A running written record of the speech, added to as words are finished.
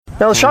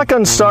Now, the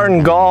shotgun start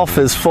in golf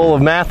is full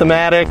of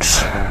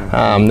mathematics.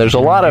 There's a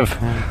lot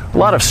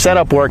of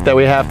setup work that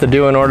we have to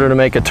do in order to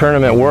make a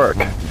tournament work.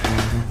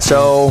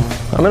 So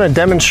I'm going to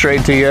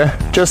demonstrate to you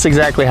just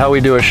exactly how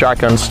we do a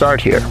shotgun start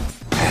here.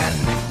 And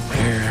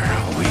here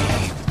we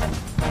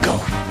go.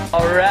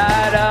 All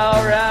right,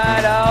 all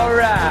right, all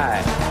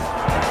right.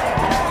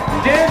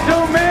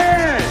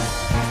 Gentlemen,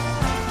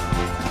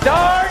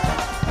 start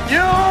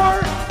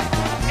your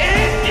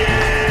engine!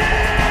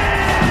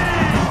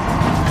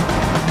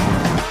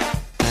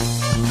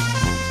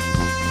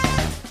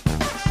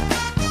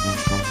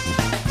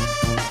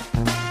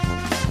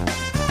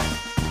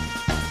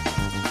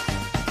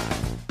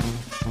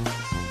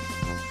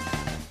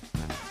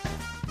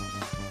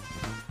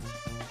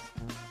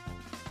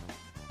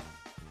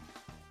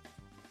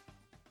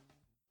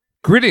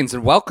 Greetings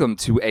and welcome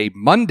to a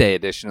Monday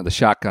edition of the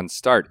Shotgun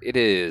Start. It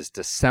is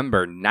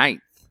December 9th.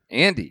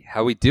 Andy,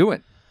 how we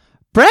doing?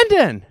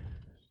 Brendan!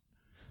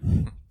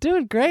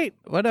 Doing great.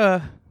 What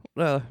a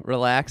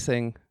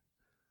relaxing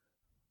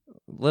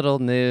little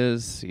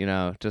news,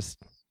 just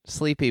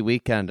sleepy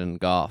weekend in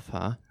golf,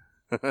 huh?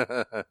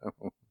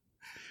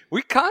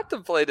 We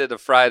contemplated a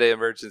Friday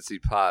emergency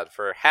pod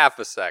for half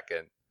a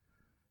second.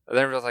 And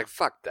then we were like,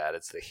 fuck that.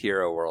 It's the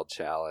Hero World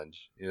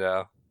Challenge,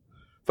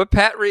 But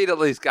Pat Reed at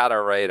least got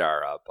our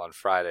radar up on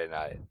Friday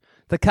night.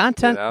 The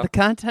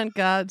content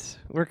gods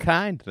were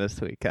kind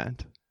this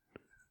weekend.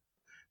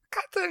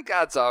 Content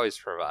gods always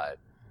provide.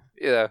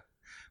 When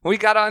we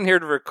got on here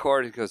to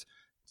record, he goes,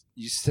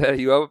 you said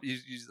you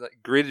like,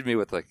 greeted me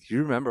with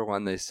you remember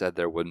when they said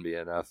there wouldn't be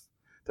enough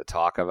to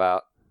talk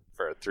about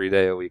for a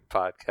 3-day-a-week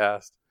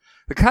podcast?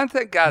 The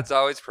content gods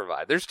always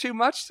provide. There's too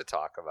much to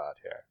talk about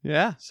here.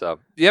 Yeah. So,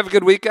 you have a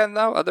good weekend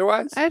though?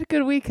 Otherwise, I had a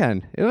good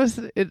weekend.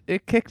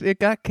 It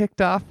got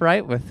kicked off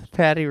right with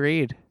Patty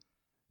Reed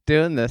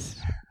doing his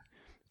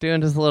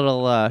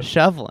little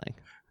shoveling.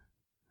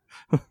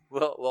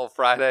 little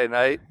Friday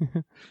night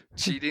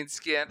cheating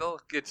scandal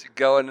gets you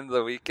going into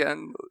the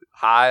weekend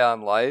high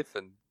on life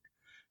and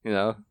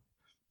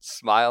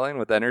smiling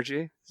with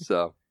energy.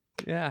 So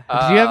yeah.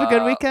 Did you have a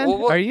good weekend?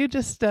 Are you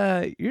just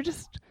you're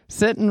just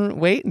sitting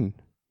waiting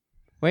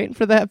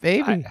for that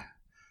baby?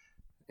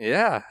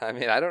 I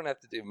mean, I don't have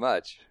to do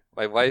much.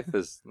 My wife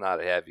is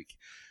not happy.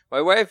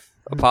 My wife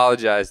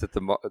apologized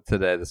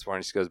this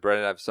morning. She goes,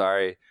 Brendan, I'm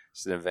sorry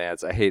just in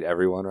advance. I hate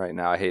everyone right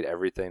now. I hate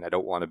everything. I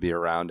don't want to be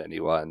around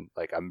anyone.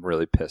 I'm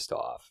really pissed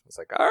off. It's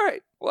like, all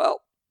right,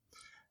 well.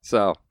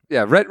 So,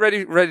 yeah,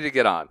 ready to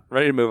get on.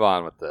 Ready to move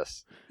on with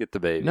this. Get the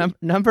baby.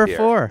 Number here,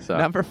 4. So.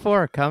 Number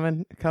 4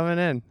 coming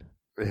in.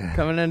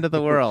 Coming into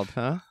the world,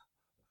 huh?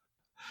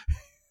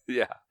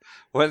 Yeah.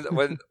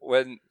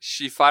 When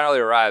she finally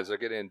arrives, they're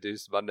getting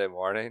induced Monday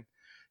morning.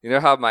 You know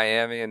how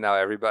Miami and now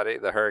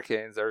the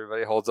Hurricanes,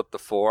 everybody holds up the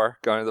 4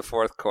 going to the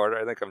fourth quarter?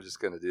 I think I'm just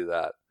going to do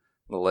that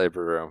in the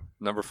labor room.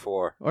 Number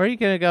 4. Or are you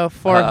going to go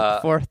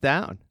fourth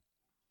down?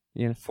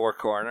 4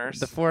 corners.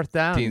 The fourth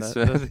down.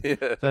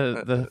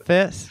 The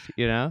fist,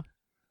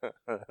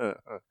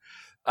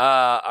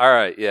 All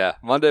right, yeah.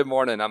 Monday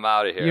morning, I'm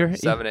out of here.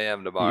 7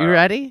 a.m. tomorrow. You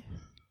ready?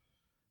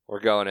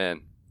 We're going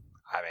in.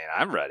 I mean,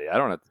 I'm ready. I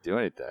don't have to do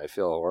anything. I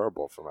feel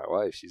horrible for my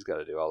wife. She's got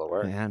to do all the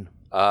work. Man.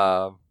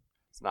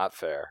 It's not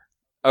fair.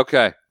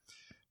 Okay,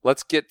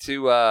 let's get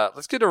to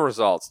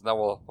results, and then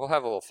we'll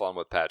have a little fun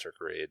with Patrick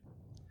Reed.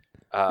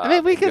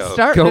 We could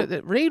start.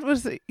 Reed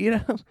was,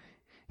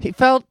 he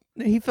felt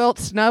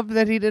snubbed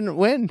that he didn't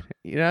win.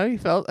 He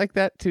felt like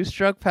that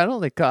 2-stroke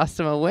penalty cost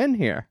him a win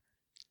here.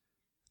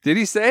 Did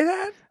he say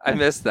that? I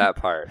missed that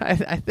part. I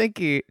think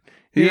he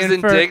was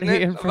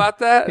indignant about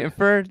that. He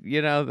inferred,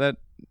 that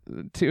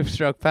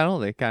 2-stroke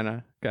penalty kind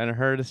of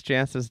hurt his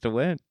chances to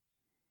win.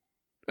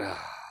 Oh,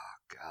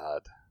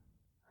 God.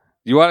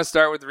 You want to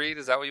start with Reed?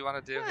 Is that what you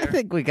want to do here? I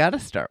think we got to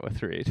start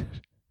with Reed.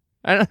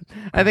 I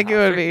think it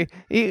would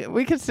be.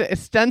 We could say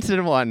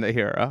Stenson won the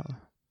hero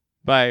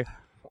by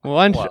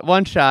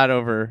one shot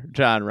over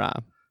John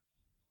Rahm.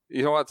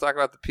 You don't want to talk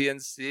about the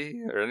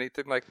PNC or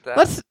anything like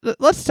that?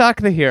 Let's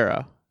talk the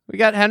hero. We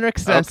got Henrik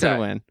Stenson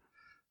win.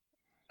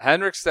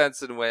 Henrik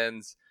Stenson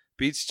wins,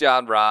 beats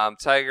John Rahm.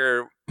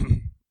 Tiger,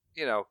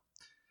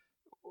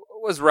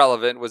 was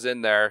relevant, was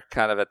in there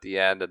kind of at the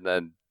end, and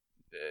then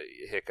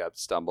hiccup,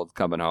 stumbled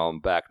coming home,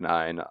 back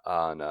 9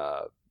 on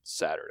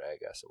Saturday, I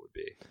guess it would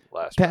be,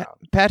 last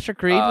round.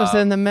 Patrick Reed was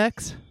in the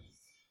mix?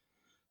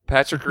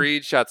 Patrick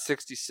Reed shot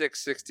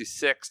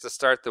 66-66 to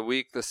start the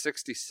week. The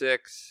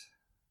 66...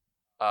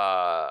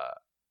 no,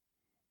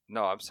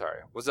 I'm sorry.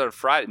 Was it a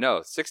Friday?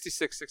 No,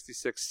 66,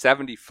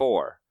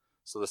 74.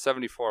 So the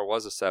 74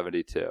 was a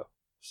 72.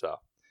 So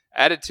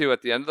added 2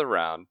 at the end of the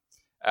round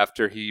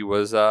after he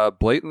was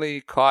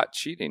blatantly caught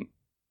cheating,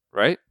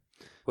 right?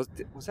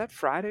 Was that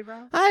Friday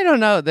round? I don't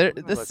know.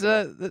 This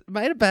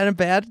might have been a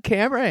bad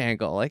camera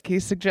angle, like he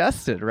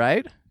suggested,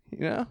 right?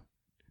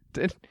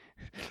 The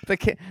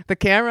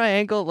camera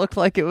angle looked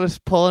like it was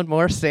pulling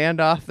more sand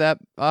out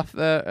of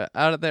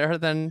there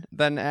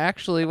than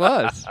actually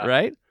was,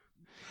 right?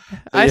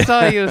 I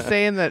saw you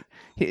saying that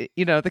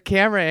the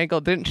camera angle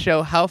didn't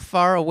show how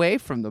far away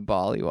from the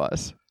ball he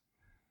was.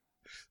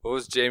 What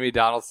was Jamie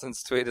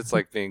Donaldson's tweet? It's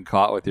like being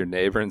caught with your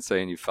neighbor and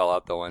saying you fell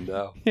out the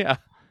window. Yeah.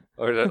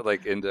 Or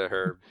like into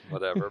her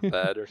whatever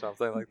bed or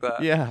something like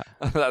that. Yeah.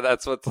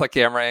 That's what the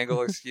camera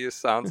angle excuse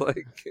sounds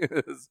like.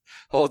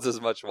 Holds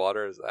as much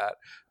water as that.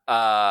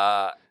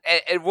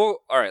 And we'll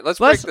all right. Let's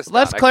break this down.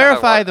 Let's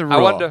clarify the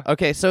rule.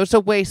 Okay, so it's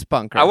a waste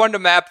bunker. I wanted to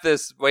map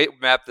this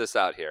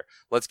out here.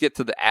 Let's get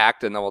to the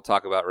act, and then we'll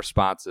talk about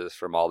responses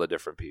from all the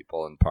different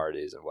people and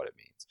parties and what it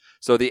means.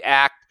 So the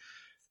act,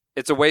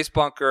 it's a waste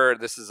bunker.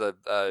 This is a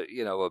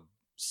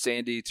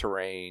sandy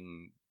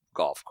terrain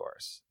golf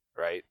course.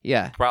 Right?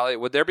 Yeah. Probably.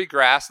 Would there be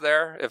grass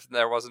there if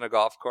there wasn't a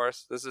golf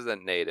course? This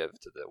isn't native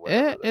to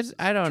the.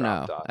 I don't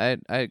know.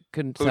 I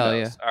couldn't Who tell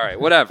knows? you. All right.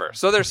 Whatever.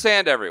 So there's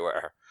sand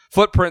everywhere,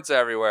 footprints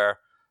everywhere.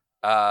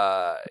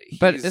 But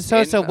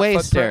it's a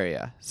waste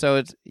area. So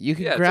it's you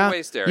can ground. It's a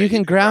waste area. You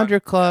can ground your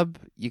club.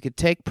 You could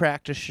take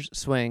practice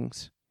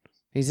swings.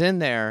 He's in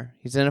there.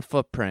 He's in a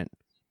footprint.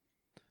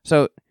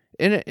 So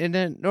in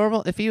a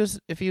normal, if he was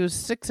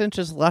 6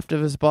 inches left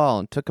of his ball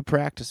and took a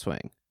practice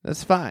swing,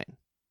 that's fine,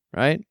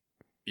 right?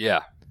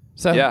 Yeah.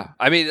 So yeah,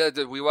 I mean,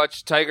 we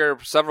watched Tiger.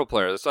 Several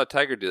players. I saw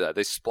Tiger do that.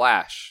 They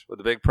splash with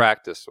a big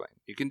practice swing.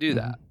 You can do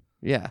that.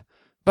 Yeah,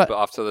 but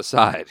off to the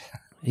side.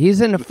 He's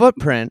in a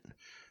footprint,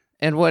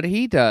 and what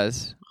he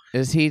does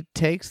is he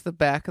takes the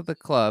back of the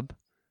club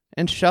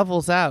and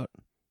shovels out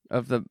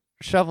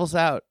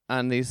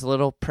on these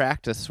little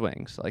practice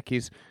swings. Like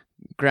he's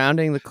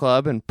grounding the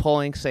club and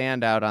pulling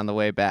sand out on the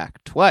way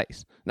back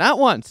twice, not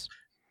once.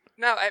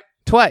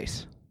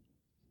 Twice.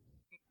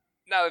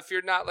 Now, if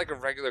you're not like a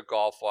regular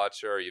golf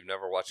watcher or you've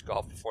never watched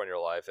golf before in your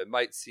life, it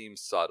might seem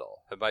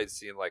subtle. It might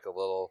seem like a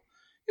little,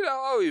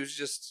 he was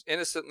just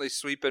innocently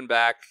sweeping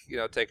back,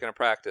 taking a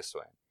practice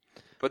swing.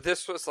 But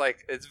this was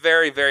like, it's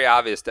very, very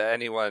obvious to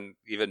anyone,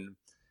 even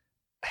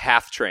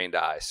half-trained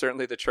eye.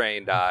 Certainly the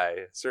trained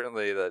eye.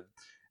 Certainly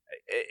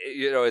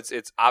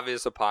it's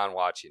obvious upon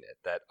watching it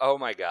that, oh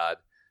my God,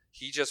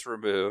 he just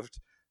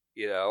removed,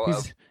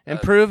 he's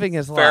improving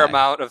his fair life.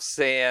 Amount of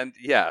sand,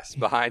 yes,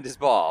 behind his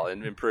ball,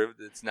 and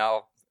improved. It's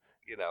now,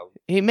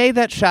 he made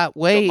that shot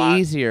way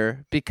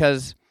easier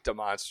because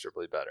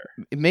demonstrably better.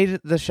 It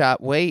made the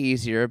shot way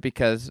easier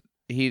because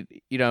he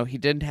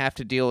didn't have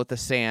to deal with the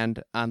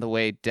sand on the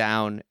way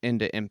down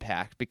into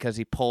impact because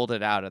he pulled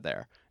it out of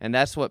there, and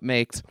that's what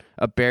makes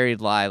a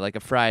buried lie like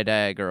a fried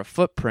egg or a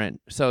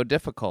footprint so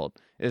difficult.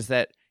 Is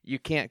that you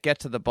can't get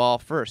to the ball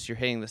first; you're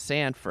hitting the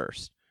sand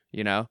first.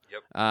 Yep.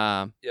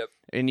 Yep.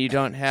 And you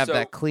don't have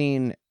that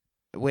clean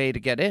way to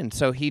get in.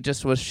 So he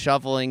just was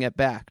shoveling it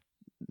back.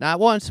 Not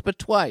once, but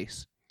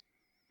twice.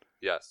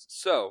 Yes.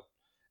 So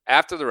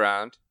after the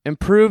round,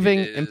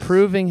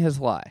 improving his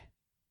lie.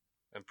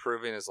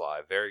 Improving his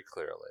lie very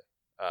clearly.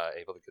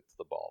 Able to get to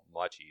the ball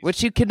much easier.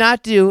 Which you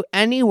cannot do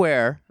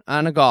anywhere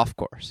on a golf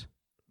course.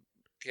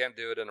 Can't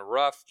do it in a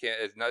rough.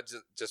 It's not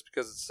just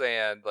because it's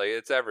sand. Like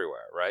it's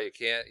everywhere, right? You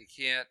can't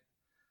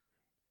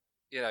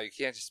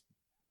just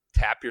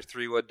tap your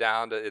 3-wood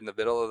down in the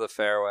middle of the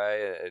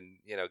fairway and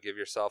give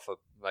yourself a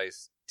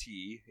nice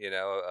tee. You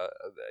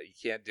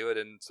can't do it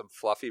in some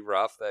fluffy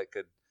rough that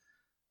could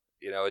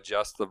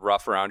adjust the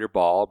rough around your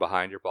ball,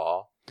 behind your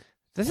ball.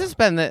 This has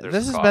been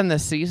the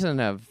season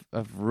of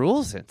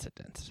rules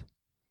incidents.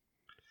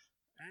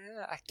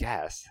 I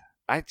guess.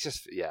 It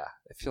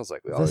feels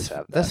like we always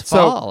have that. This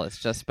fall, it's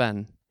just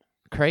been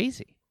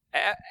crazy.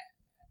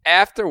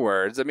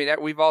 Afterwards, I mean,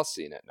 we've all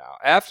seen it now.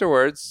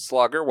 Afterwards,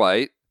 Slugger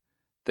White,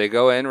 they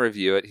go in,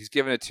 review it. He's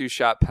given a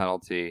 2-shot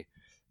penalty.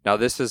 Now,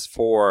 this is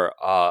for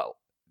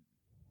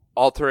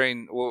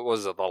altering, what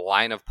was it, the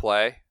line of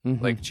play?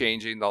 Mm-hmm. Like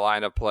changing the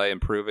line of play,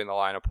 improving the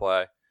line of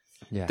play.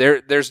 Yeah.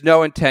 There's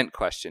no intent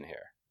question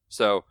here.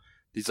 So,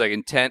 he's like,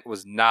 intent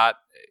was not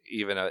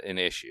even an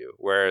issue.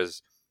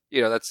 Whereas,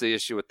 that's the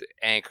issue with the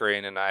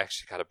anchoring, and I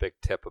actually got a big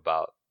tip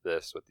about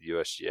this with the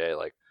USGA.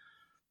 Like,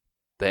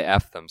 they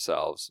F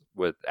themselves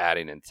with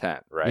adding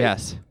intent, right?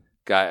 Yes.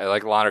 Guy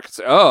like Launer could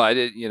say, "Oh, I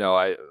did.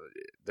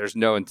 There's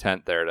no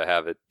intent there to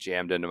have it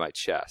jammed into my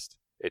chest.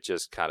 It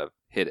just kind of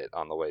hit it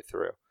on the way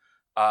through."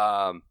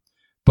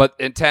 But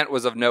intent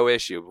was of no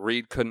issue.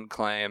 Reed couldn't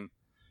claim,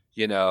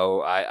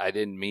 I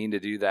didn't mean to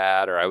do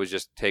that, or I was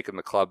just taking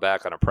the club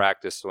back on a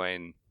practice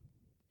swing.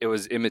 It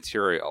was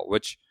immaterial.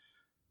 Which,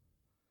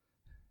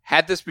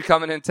 had this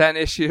become an intent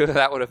issue,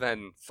 that would have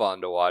been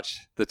fun to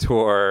watch the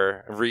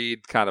tour.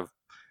 Reed kind of,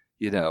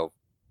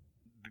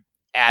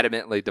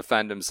 adamantly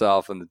defend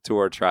himself, and the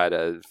tour try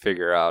to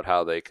figure out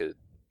how they could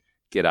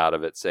get out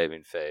of it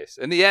saving face.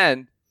 In the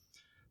end,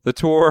 the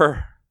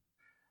tour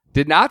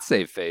did not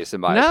save face,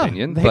 in my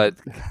opinion, but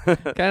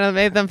kind of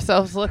made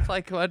themselves look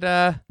like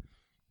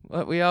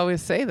what we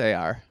always say they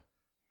are.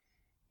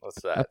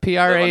 What's that? A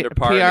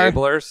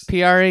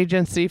PR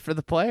agency for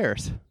the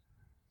players.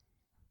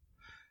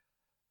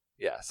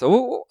 Yeah,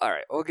 so all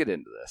right, we'll get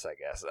into this, I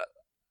guess.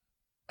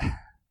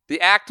 The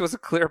act was a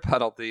clear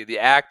penalty. The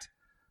act,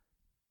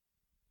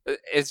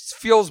 it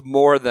feels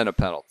more than a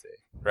penalty,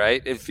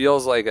 right? It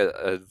feels like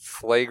a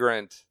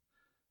flagrant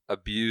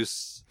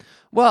abuse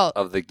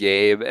of the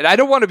game. And I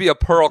don't want to be a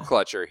pearl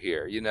clutcher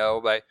here,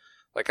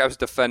 Like I was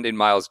defending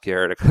Myles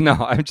Garrett. No,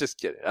 I'm just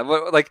kidding.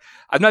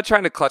 I'm not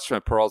trying to clutch my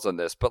pearls on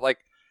this, but like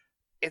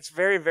it's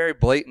very, very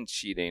blatant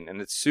cheating,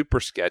 and it's super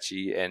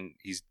sketchy. And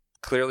he's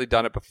clearly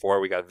done it before.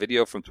 We got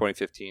video from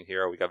 2015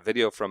 here. We got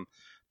video from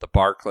the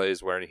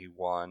Barclays where he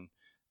won,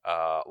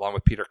 along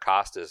with Peter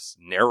Costas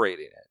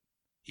narrating it.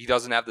 He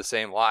doesn't have the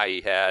same lie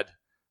he had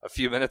a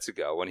few minutes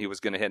ago when he was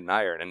going to hit an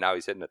iron, and now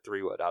he's hitting a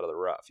 3-wood out of the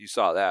rough. You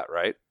saw that,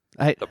 right?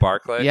 The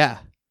Barclays? Yeah.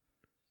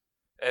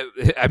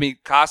 I mean,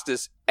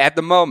 Costas, at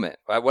the moment,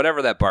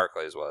 whatever that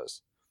Barclays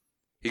was,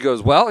 he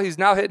goes, well, he's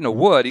now hitting a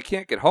wood. He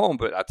can't get home,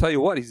 but I'll tell you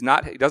what, he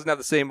doesn't have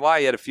the same lie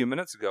he had a few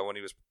minutes ago when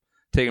he was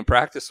taking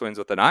practice swings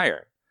with an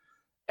iron.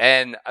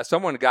 And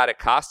someone got at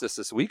Costas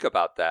this week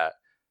about that,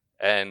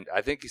 and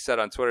I think he said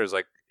on Twitter, is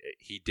like,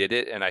 he did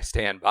it, and I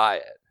stand by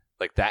it.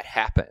 Like, that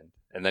happened,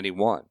 and then he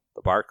won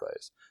the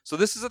Barclays. So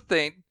this is a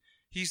thing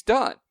he's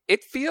done.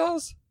 It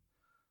feels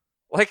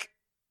like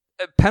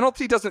a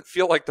penalty doesn't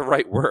feel like the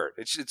right word.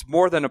 It's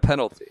more than a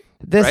penalty.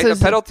 Right? A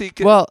penalty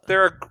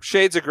there are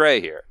shades of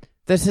gray here.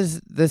 This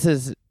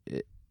is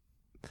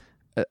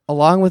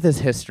along with his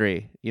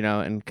history,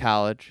 in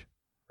college.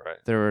 Right.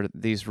 There were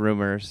these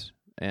rumors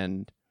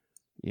and,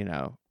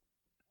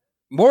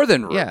 more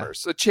than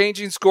rumors. So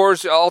changing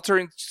scores,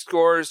 altering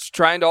scores,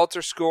 trying to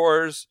alter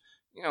scores,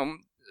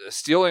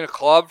 stealing a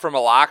club from a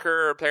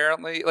locker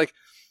apparently. Like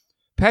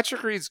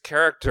Patrick Reed's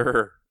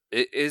character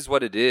is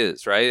what it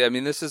is, right? I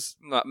mean, this is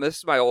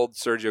my old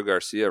Sergio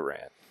Garcia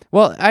rant.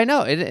 Well, I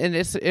know, and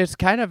it's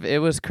kind of, it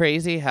was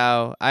crazy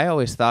how I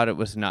always thought it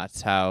was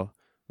nuts how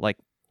like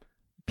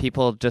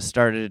people just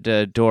started to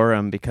adore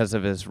him because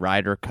of his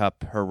Ryder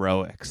Cup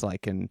heroics,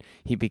 like, and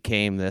he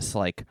became this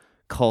like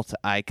cult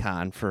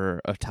icon for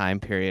a time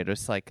period.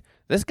 It's like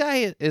this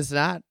guy is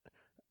not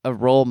a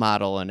role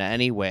model in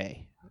any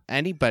way.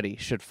 Anybody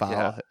should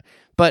follow it,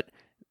 but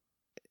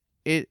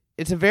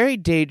it's a very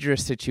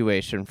dangerous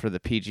situation for the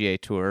PGA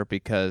Tour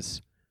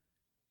because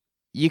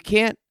you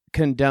can't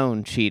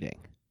condone cheating.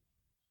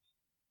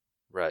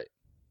 Right.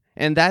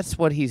 And that's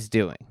what he's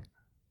doing.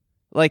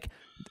 Like,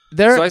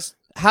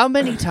 how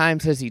many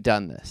times has he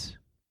done this?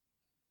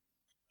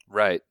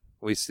 Right.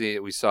 We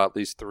saw at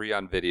least 3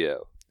 on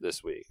video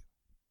this week.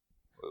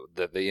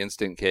 The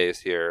instant case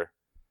here,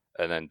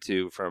 and then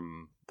 2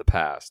 from the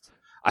past.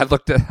 I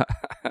looked at.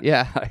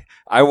 Yeah.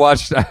 I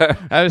watched the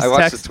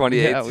 28th.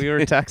 Yeah, we were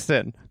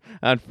texting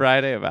on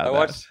Friday about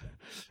that.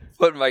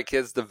 Putting my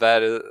kids to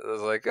bed. I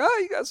was like, oh,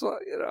 you guys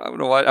want, I'm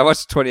gonna watch. I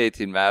watched the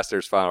 2018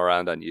 Masters final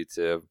round on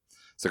YouTube.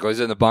 So it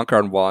goes in the bunker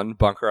on 1,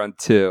 bunker on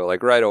 2,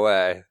 like right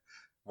away.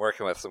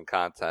 Working with some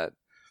content,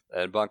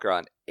 and bunker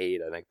on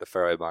 8, I think the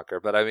fairway bunker.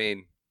 But I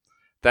mean,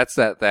 that's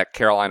that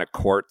Carolina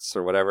Quartz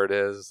or whatever it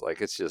is.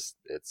 Like it's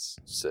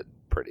sitting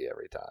pretty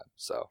every time.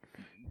 So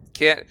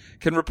can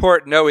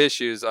report no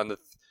issues on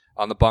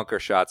the bunker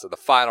shots of the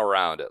final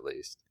round at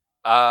least.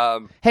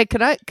 Hey,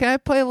 can I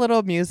play a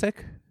little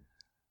music?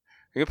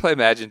 You can play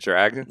Imagine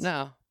Dragons.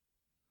 No.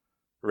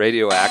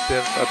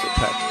 Radioactive. That's what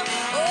that.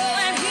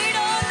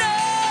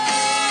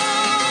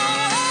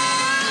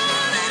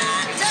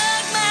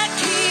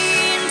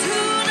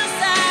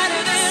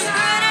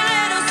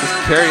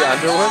 Carrie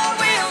Underwood?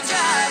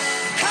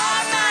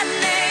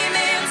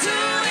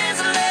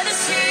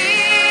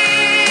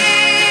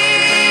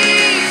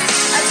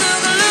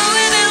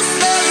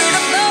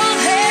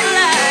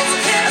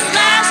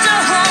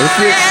 Is this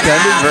the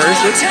extended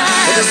version?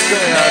 What is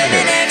going on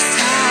here?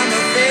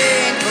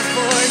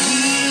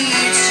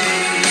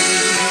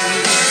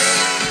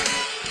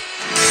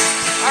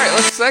 Alright,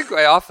 let's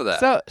segue off of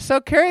that.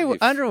 So Carrie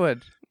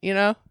Underwood,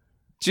 Do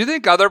you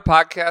think other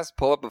podcasts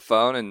pull up a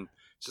phone and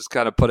just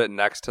kind of put it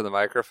next to the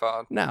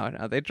microphone?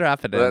 No, they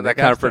drop it in. That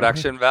kind of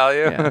production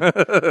value? Yeah.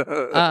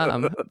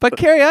 But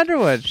Carrie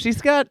Underwood,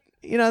 she's got,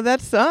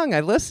 that song. I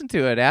listened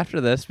to it after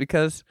this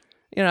because,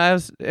 I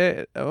was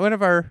one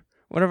of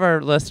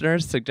our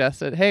listeners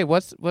suggested, hey,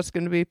 what's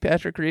going to be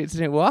Patrick Reed's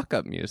new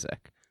walk-up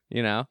music,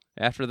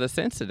 after this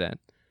incident.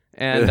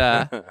 And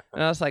and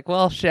I was like,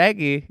 well,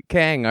 Shaggy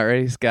Kang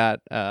already's got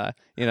that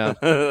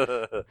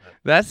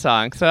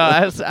song. So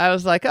I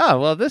was like, oh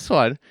well, this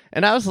one.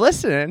 And I was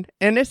listening,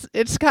 and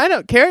it's kind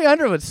of Carrie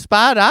Underwood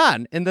spot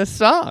on in this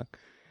song.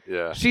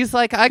 Yeah, she's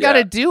like, I got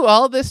to do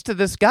all this to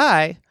this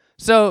guy,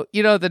 so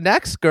the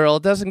next girl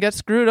doesn't get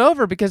screwed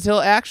over because he'll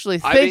actually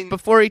think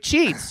before he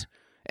cheats.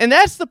 And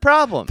that's the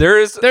problem.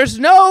 There's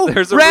no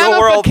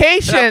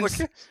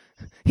ramifications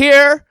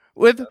here.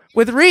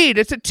 With Reed,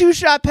 it's a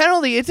 2-shot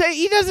penalty.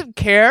 He doesn't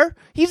care.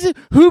 He's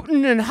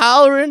hooting and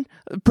hollering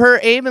per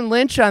Eamon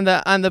Lynch on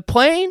the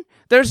plane.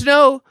 There's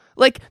no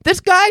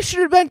this guy should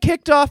have been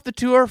kicked off the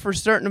tour for a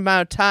certain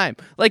amount of time.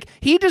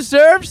 He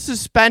deserves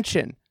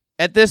suspension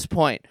at this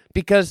point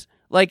because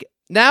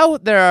now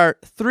there are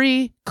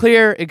 3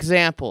 clear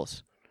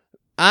examples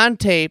on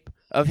tape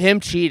of him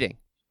cheating,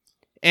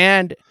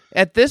 and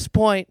at this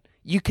point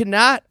you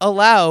cannot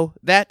allow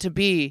that to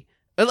be.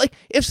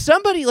 If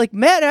somebody like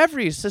Matt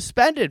Every is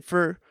suspended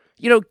for,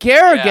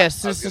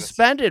 Garrigus is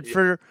suspended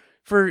for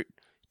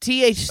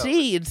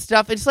THC and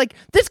stuff, it's like,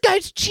 this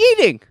guy's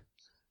cheating.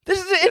 This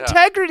is the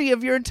integrity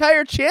of your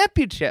entire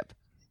championship.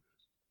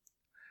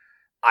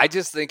 I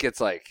just think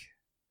it's like,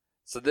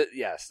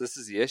 yes, this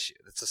is the issue.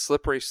 It's a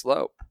slippery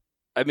slope.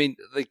 I mean,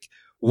 like,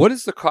 what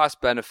is the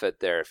cost benefit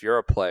there if you're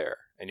a player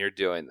and you're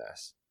doing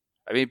this?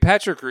 I mean,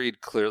 Patrick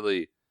Reed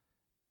clearly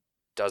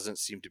doesn't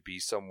seem to be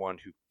someone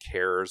who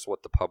cares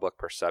what the public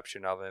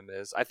perception of him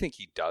is. I think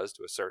he does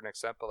to a certain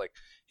extent, but like,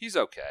 he's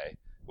okay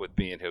with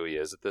being who he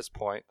is at this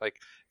point. Like,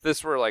 if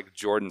this were like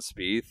Jordan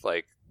Spieth,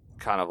 like,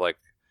 kind of like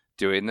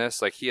doing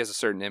this, like, he has a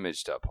certain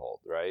image to uphold,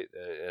 right?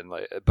 And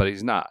like, but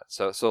he's not.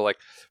 So like,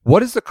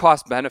 what is the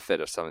cost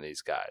benefit of some of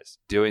these guys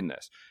doing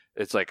this?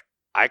 It's like,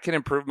 I can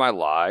improve my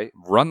lie,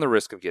 run the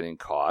risk of getting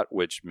caught,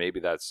 which maybe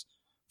that's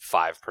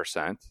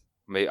 5%.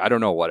 Maybe, I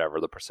don't know, whatever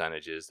the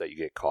percentage is that you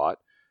get caught,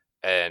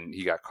 and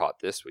he got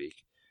caught this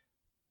week.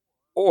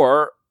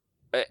 Or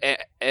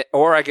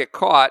I get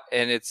caught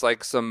and it's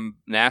like some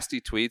nasty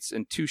tweets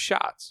and 2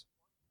 shots.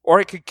 Or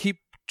I could keep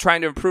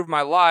trying to improve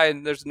my lie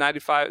and there's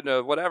 95,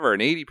 no, whatever, an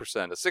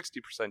 80%, a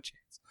 60%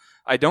 chance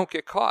I don't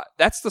get caught.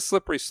 That's the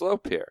slippery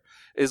slope here.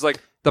 Is like,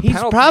 the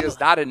penalty is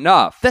not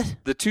enough.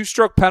 The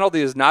 2-stroke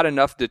penalty is not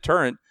enough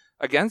deterrent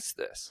against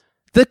this.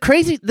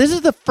 This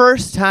is the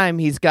first time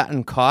he's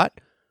gotten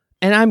caught,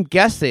 and I'm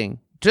guessing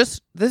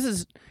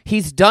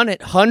he's done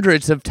it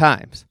hundreds of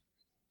times.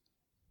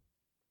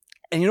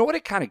 And you know what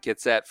it kind of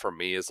gets at for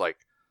me is like,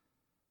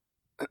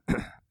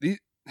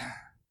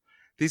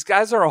 these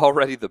guys are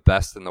already the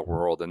best in the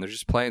world, and they're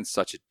just playing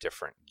such a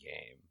different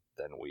game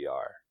than we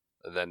are.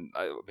 I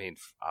mean,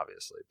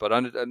 obviously, but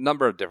on a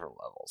number of different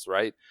levels,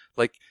 right?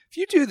 Like, if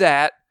you do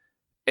that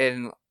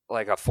in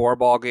like a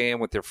 4-ball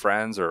game with your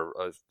friends, or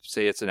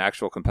say it's an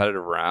actual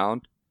competitive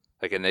round,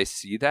 like, and they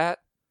see that,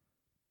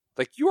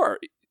 like, you're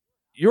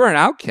an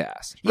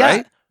outcast,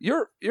 right?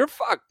 You're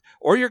fucked,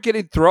 or you're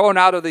getting thrown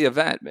out of the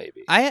event.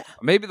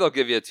 Maybe they'll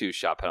give you a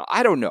 2-shot penalty.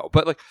 I don't know,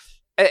 but like,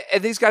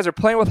 and these guys are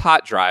playing with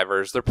hot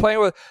drivers.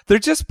 They're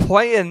just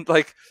playing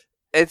like,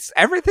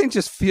 everything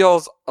just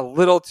feels a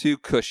little too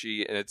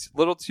cushy, and it's a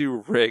little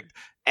too rigged,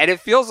 and it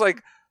feels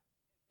like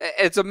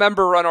it's a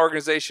member-run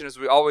organization, as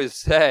we always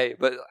say.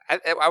 But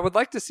I would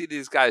like to see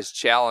these guys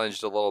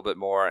challenged a little bit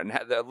more and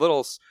have a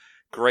little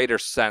greater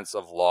sense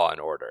of law and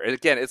order. And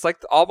again, it's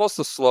like almost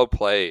a slow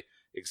play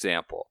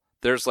example.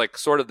 There's like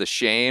sort of the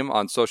shame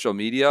on social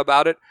media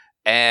about it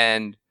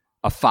and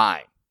a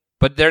fine,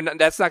 but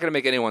that's not going to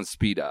make anyone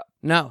speed up.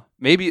 No,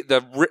 maybe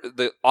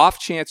the off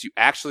chance you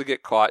actually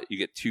get caught, you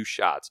get 2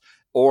 shots.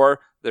 Or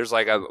there's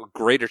like a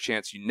greater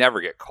chance you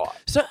never get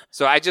caught.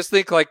 So I just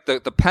think like the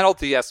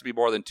penalty has to be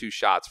more than 2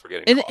 shots for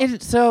getting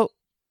caught.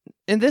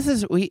 And this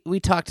is, we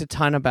talked a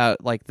ton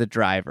about like the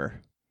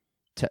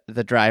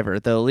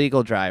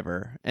illegal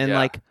driver,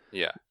 and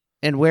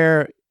and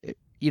where,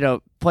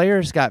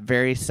 players got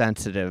very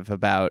sensitive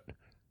about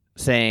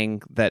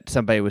saying that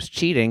somebody was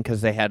cheating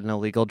because they had an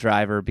illegal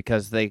driver,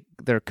 because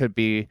there could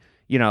be,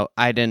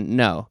 I didn't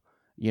know,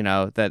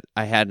 that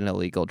I had an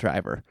illegal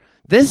driver.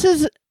 This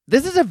is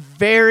a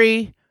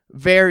very,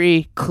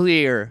 very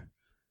clear,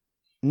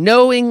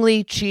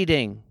 knowingly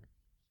cheating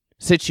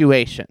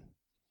situation.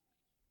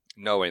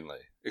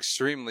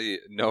 Extremely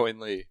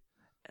knowingly,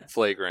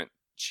 flagrant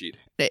cheating.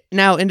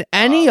 Now, in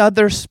any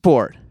other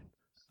sport,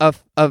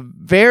 a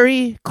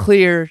very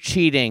clear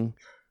cheating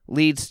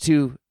leads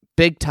to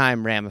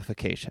big-time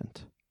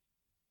ramifications.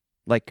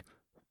 Like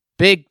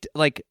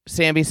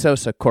Sammy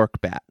Sosa cork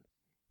bat,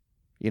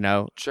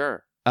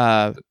 Sure.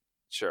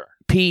 Sure.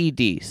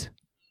 PEDs.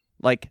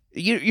 Like,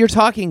 you're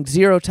talking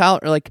zero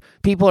tolerance. Like,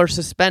 people are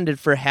suspended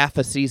for half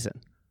a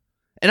season,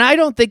 and I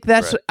don't think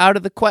that's out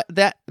of the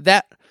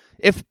that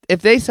if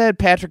they said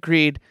Patrick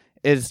Reed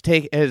is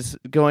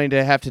going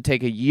to have to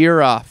take a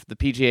year off the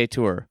PGA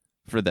Tour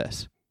for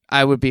this,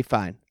 I would be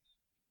fine.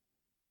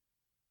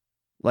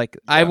 Like,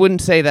 I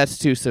wouldn't say that's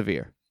too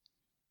severe.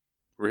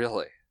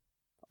 Really?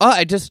 Oh,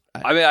 I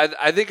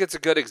think it's a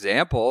good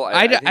example.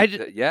 I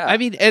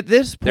mean, at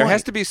this point, there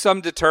has to be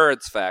some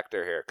deterrence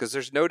factor here, because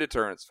there's no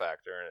deterrence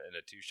factor in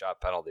a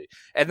 2-shot penalty,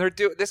 and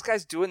this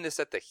guy's doing this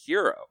at the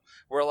Hero.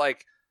 We're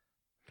like,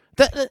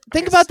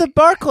 think about the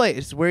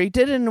Barclays where he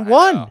did it in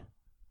 1.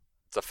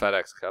 It's a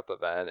FedEx Cup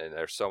event, and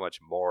there's so much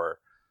more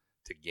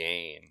to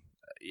gain.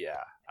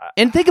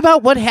 And think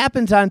about what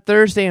happens on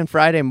Thursday and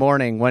Friday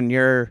morning when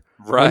you're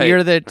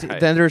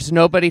then there's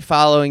nobody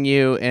following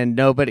you, and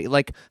nobody,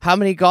 like, how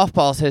many golf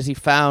balls has he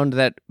found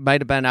that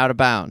might have been out of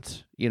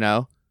bounds?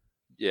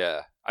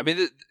 Yeah. I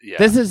mean,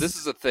 this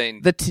is a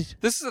thing. This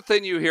is a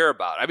thing you hear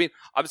about. I mean,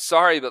 I'm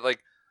sorry, but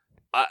like,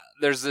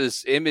 there's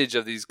this image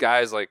of these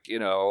guys, like,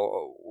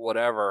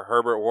 whatever,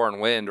 Herbert Warren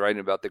Wind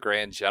writing about the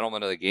grand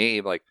gentleman of the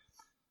game. Like,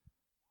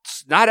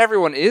 not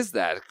everyone is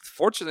that.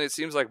 Fortunately, it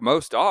seems like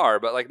most are,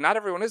 but like, not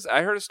everyone is.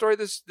 I heard a story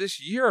this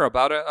year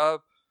about a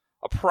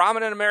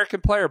prominent American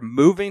player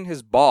moving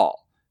his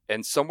ball,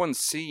 and someone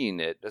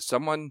seeing it.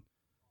 Someone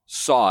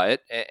saw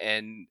it,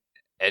 and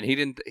he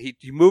didn't. He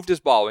moved his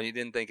ball when he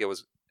didn't think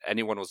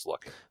anyone was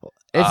looking.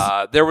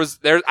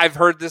 I've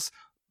heard this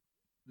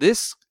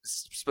this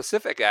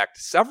specific act,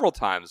 several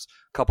times,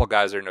 a couple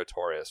guys are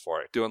notorious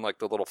for it, doing like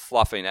the little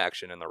fluffing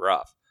action in the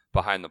rough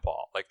behind the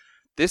ball. Like,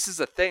 this is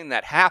a thing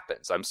that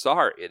happens. I'm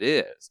sorry, it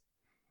is.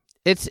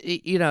 It's,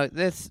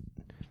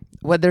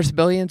 when there's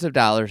millions of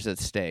dollars at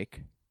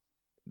stake,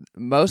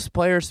 most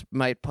players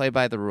might play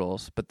by the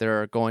rules, but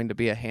there are going to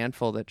be a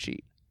handful that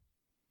cheat.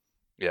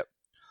 Yep.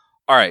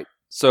 All right.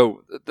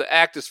 So the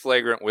act is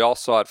flagrant. We all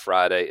saw it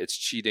Friday. It's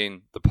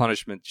cheating. The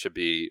punishment should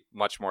be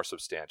much more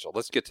substantial.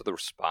 Let's get to the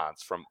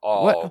response from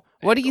all.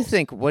 What do you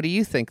think? What do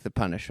you think the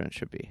punishment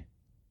should be?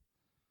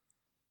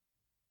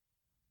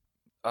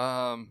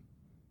 I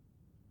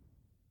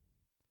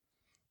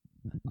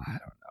don't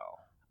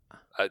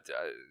know.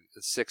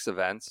 6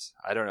 events.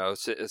 I don't know.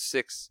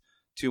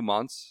 2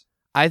 months.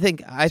 I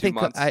think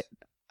months.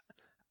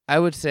 I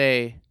would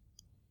say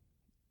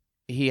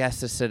he has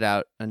to sit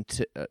out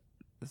until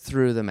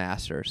through the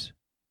Masters,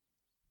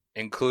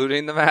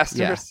 including the Masters.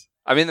 Yeah.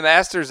 I mean, the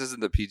Masters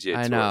isn't the PGA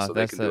I Tour, know, so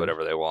they can do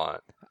whatever they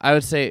want. I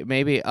would say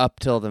maybe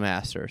up till the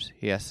Masters,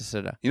 he has to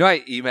sit out. You know, I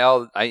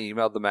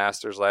emailed the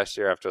Masters last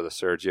year after the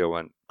Sergio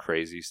went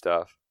crazy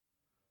stuff.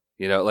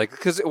 You know, like,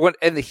 because when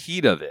in the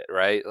heat of it,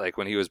 right? Like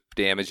when he was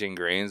damaging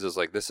greens, it was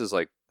like, this is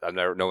like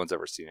no one's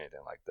ever seen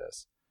anything like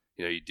this.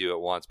 You know, you do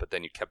it once, but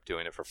then you kept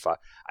doing it for 5.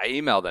 I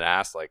emailed and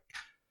asked, like,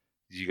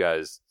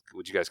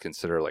 would you guys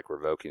consider like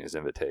revoking his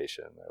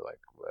invitation? They're like,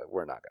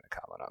 we're not going to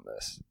comment on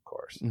this, of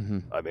course.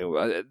 Mm-hmm. I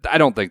mean, I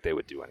don't think they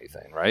would do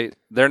anything, right?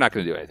 They're not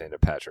going to do anything to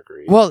Patrick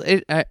Reed. Well,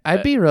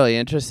 I'd be really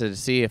interested to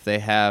see if they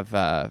have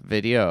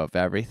video of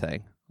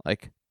everything.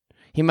 Like,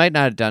 he might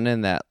not have done it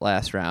in that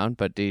last round,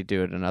 but did he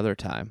do it another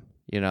time?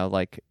 You know,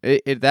 like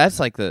that's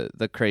like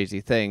the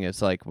crazy thing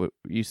is like what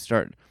you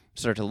start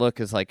to look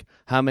is like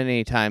how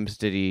many times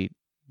did he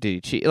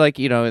cheat? Like,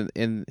 you know,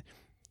 in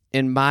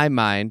my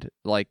mind,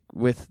 like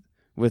with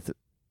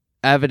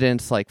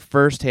evidence, like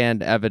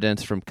firsthand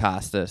evidence from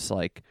Costas,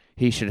 like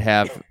he should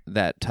have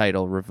that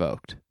title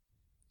revoked.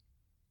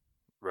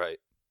 Right.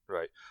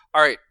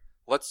 All right.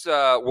 Let's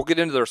we'll get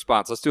into the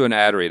response. Let's do an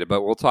ad read,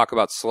 but we'll talk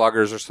about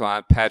Slugger's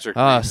response, Patrick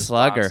Reed's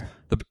Slugger. response,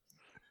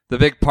 the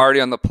big party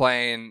on the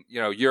plane,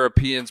 you know,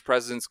 Europeans,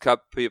 President's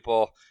Cup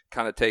people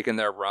kind of taking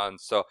their run.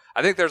 So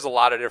I think there's a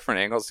lot of different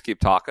angles to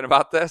keep talking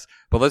about this,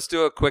 but let's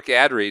do a quick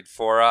ad read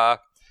for an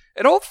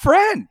old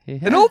friend,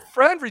 an old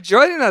friend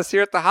rejoining us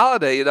here at the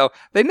holiday. You know,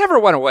 they never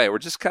went away. We're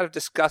just kind of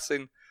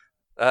discussing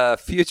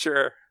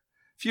future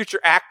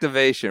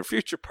activation,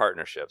 future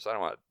partnerships. I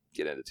don't want to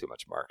get into too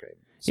much marketing.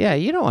 Yeah,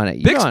 you don't want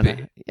to.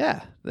 Bixby.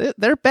 Yeah,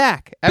 they're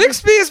back.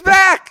 Bixby is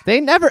back. They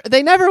never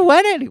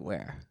went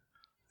anywhere.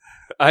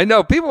 I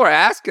know. People are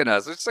asking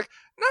us. It's like,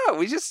 no,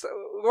 we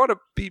want to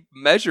be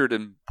measured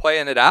and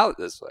playing it out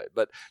this way.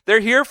 But they're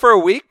here for a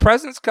week,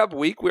 President's Cup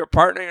week. We're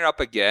partnering up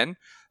again.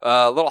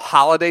 A little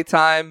holiday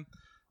time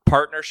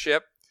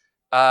partnership.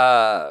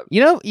 You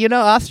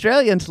know,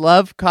 Australians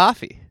love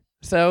coffee.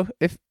 So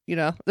if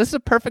this is a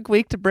perfect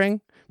week to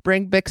bring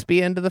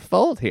Bixby into the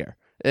fold here.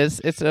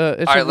 It's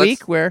a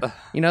week where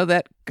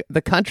that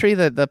the country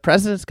that the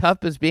President's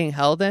Cup is being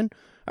held in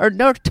are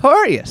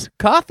notorious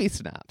coffee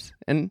snobs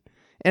and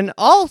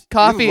all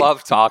coffee. You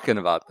love talking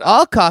about that.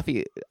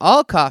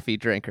 All coffee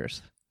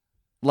drinkers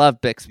love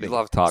Bixby. You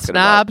love talking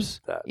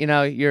snobs, about that. You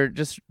know, you're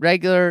just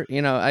regular.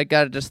 You know, I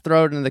got to just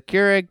throw it in the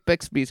Keurig.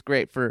 Bixby's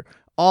great for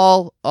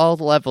all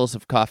levels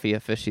of coffee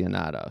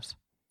aficionados.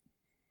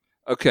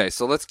 Okay,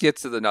 so let's get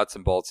to the nuts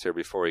and bolts here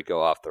before we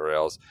go off the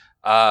rails.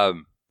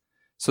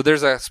 So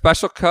there's a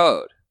special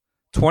code,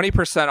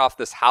 20% off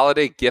this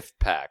holiday gift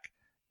pack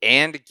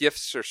and gift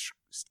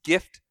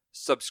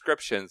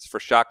subscriptions for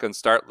Shotgun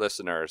Start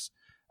listeners.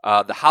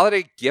 The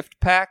holiday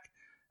gift pack,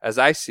 as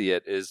I see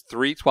it, is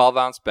 3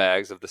 12-ounce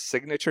bags of the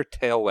signature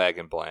Tail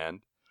Wagon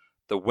blend,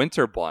 the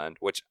winter blend,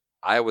 which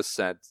I was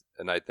sent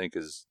and I think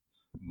is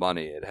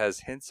money. It has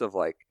hints of,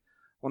 like,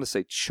 I want to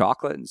say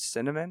chocolate and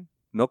cinnamon,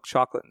 milk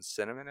chocolate and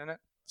cinnamon in it.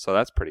 So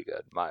that's pretty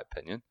good, in my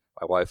opinion.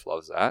 My wife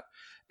loves that.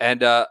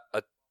 And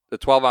the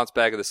 12-ounce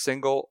bag of the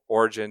single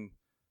origin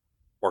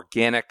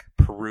organic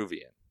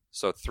Peruvian.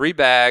 So 3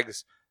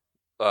 bags,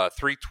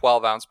 3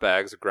 12-ounce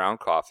bags of ground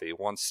coffee,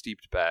 1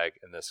 steeped bag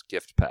in this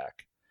gift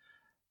pack.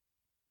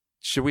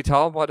 Should we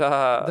tell them what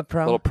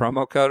little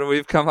promo code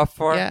we've come up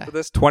for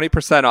this?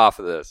 20% off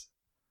of this.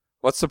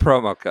 What's the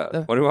promo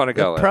code? What do we want to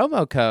go with? The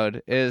promo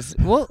code is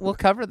we'll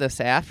cover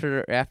this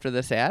after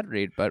this ad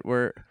read, but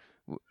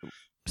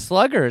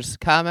Sluggers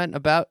comment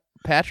about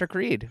Patrick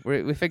Reed.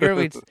 We figure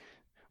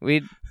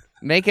we'd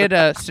make it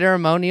a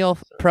ceremonial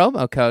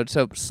promo code.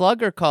 So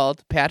Slugger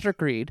called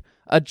Patrick Reed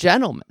a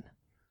gentleman.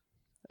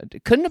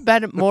 Couldn't have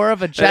been more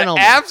of a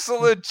gentleman. An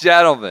absolute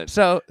gentleman.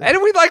 So,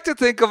 and we'd like to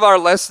think of our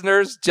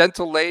listeners,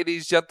 gentle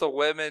ladies, gentle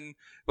women,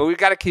 but we've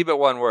got to keep it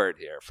one word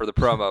here for the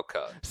promo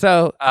code.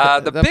 So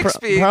the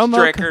Bixby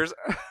drinkers.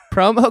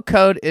 Promo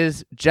code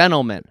is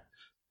gentleman.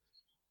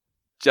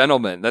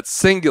 Gentleman. That's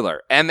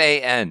singular.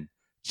 MAN.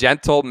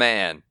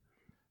 Gentleman.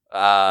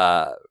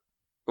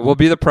 Will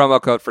be the promo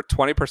code for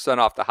 20%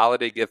 off the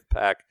holiday gift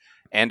pack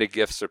and a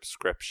gift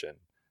subscription.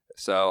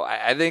 So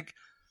I think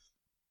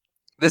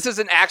This is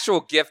an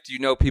actual gift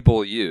people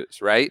will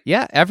use, right?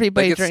 Yeah,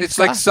 everybody Like drinks it's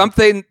like coffee.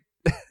 something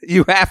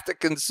you have to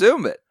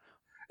consume it.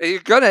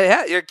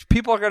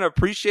 People are gonna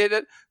appreciate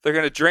it. They're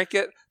gonna drink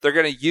it. They're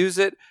gonna use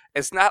it.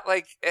 It's not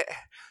like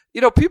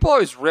people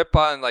always rip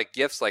on like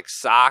gifts like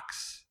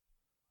socks,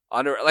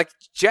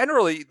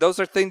 generally those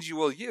are things you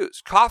will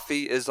use.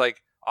 Coffee is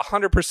like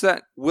 100%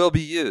 will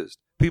be used.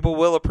 People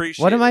will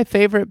appreciate. One of it. my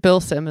favorite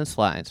Bill Simmons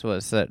lines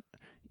was that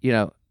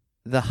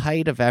the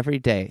height of every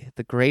day,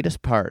 the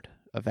greatest part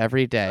of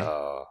every day,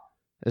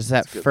 is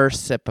that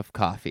first sip of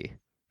coffee.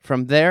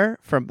 From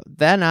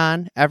then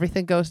on,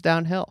 everything goes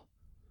downhill.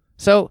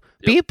 So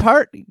be a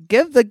part,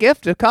 give the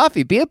gift of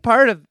coffee. Be a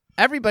part of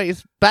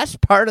everybody's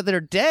best part of their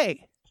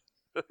day.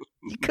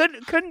 You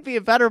couldn't be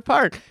a better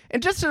part.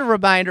 And just a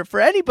reminder for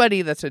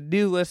anybody that's a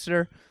new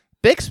listener,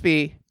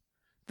 Bixby,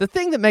 the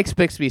thing that makes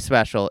Bixby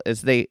special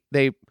is they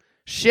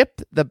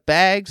ship the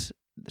bags,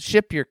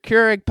 ship your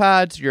Keurig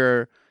pods,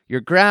 your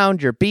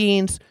ground, your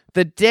beans,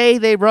 the day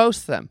they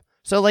roast them.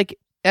 So like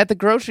at the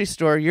grocery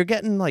store, you're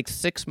getting like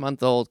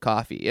 6-month-old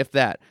coffee, if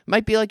that.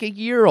 Might be like a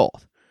year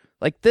old.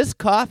 Like this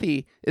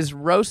coffee is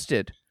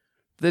roasted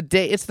the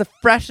day. It's the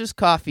freshest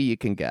coffee you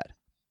can get.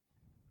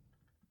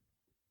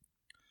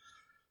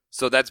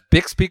 So that's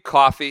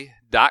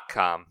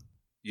BixbyCoffee.com.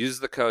 Use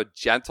the code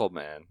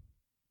GENTLEMAN,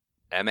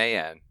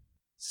 MAN,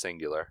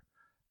 singular.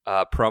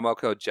 Promo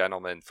code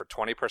GENTLEMAN for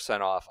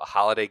 20% off a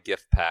holiday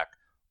gift pack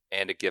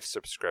and a gift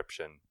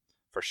subscription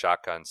for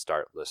Shotgun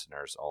Start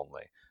listeners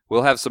only.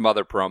 We'll have some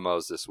other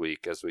promos this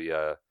week as we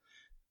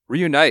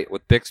reunite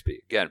with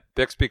Bixby. Again,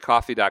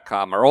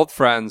 BixbyCoffee.com. Our old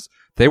friends,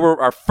 they were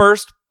our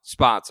first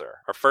sponsor,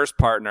 our first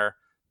partner,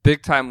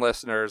 big-time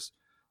listeners.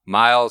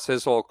 Miles,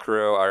 his whole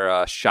crew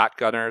are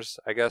shotgunners,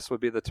 I guess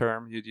would be the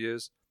term you'd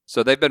use.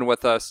 So they've been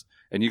with us,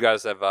 and you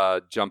guys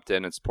have jumped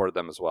in and supported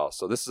them as well.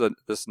 So this is a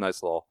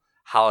nice little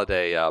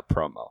holiday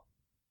promo. All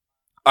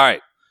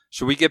right.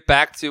 Should we get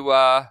back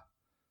to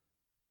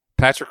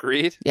Patrick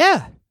Reed?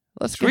 Yeah.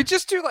 Should we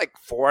just do like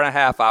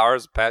 4.5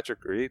 hours of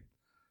Patrick Reed?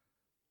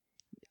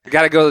 I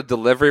got to go to the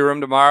delivery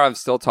room tomorrow. I'm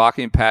still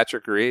talking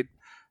Patrick Reed.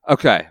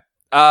 Okay.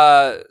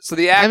 So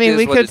the act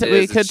we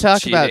could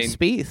talk cheating. about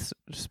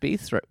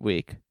Spieth's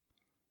week.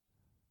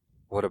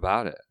 What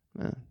about it?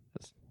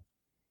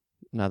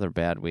 Another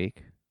bad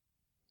week.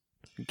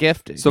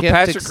 Gift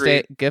Patrick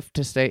Reed, gift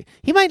to state.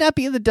 He might not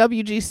be in the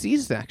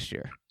WGCs next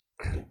year.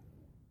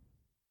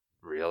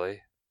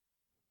 Really?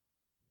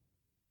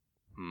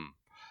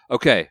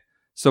 Okay.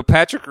 So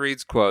Patrick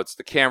Reed's quotes,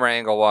 the camera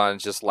angle one,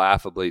 just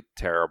laughably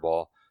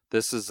terrible.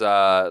 This is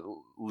a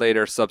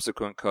later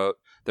subsequent quote.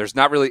 There's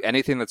not really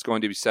anything that's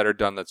going to be said or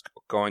done that's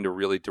going to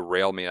really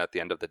derail me at the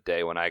end of the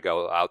day when I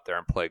go out there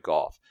and play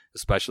golf,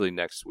 especially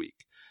next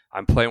week.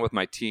 I'm playing with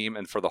my team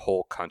and for the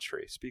whole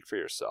country. Speak for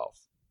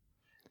yourself.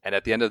 And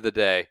at the end of the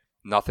day,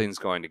 nothing's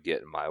going to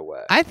get in my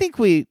way. I think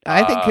we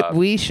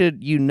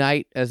should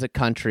unite as a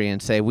country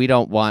and say we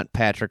don't want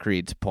Patrick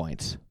Reed's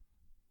points.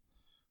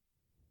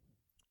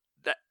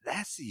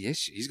 That's the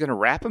issue. He's going to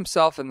wrap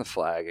himself in the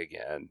flag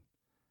again.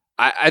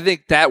 I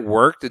think that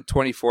worked in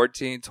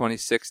 2014,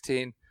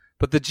 2016,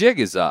 but the jig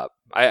is up.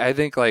 I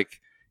think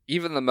like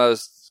even the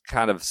most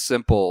kind of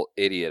simple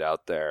idiot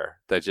out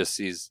there that just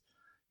sees,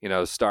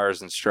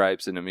 stars and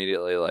stripes and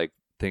immediately like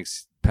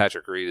thinks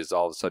Patrick Reed is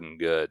all of a sudden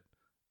good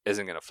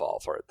isn't going to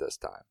fall for it this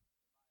time,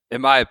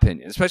 in my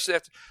opinion, especially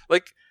after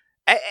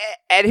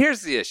and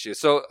here's the issue.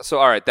 So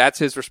all right, that's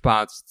his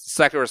response.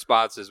 Second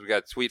response is we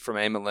got a tweet from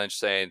Eamon Lynch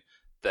saying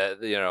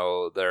that,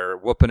 they're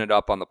whooping it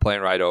up on the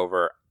plane ride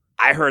over.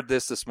 I heard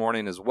this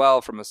morning as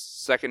well from a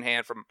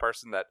secondhand from a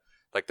person that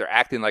like they're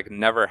acting like it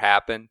never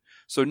happened.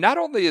 So not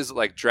only is it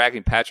like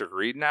dragging Patrick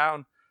Reed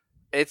down,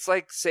 it's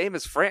like same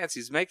as France.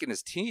 He's making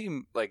his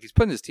team like he's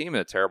putting his team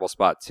in a terrible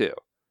spot too,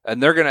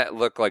 and they're gonna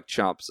look like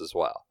chumps as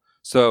well.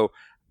 So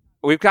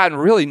we've gotten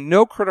really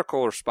no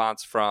critical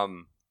response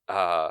from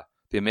the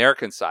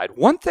American side.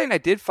 One thing I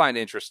did find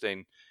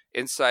interesting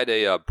inside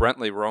a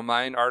Brentley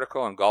Romine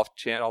article on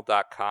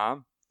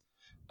golfchannel.com,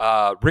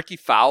 Ricky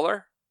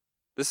Fowler.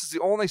 This is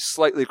the only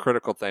slightly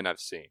critical thing I've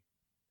seen.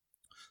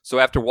 So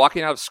after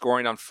walking out of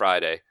scoring on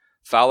Friday,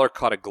 Fowler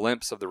caught a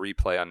glimpse of the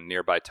replay on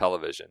nearby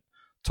television.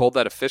 Told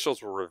that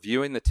officials were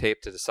reviewing the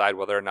tape to decide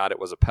whether or not it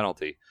was a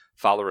penalty,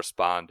 Fowler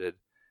responded,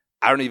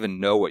 "I don't even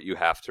know what you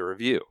have to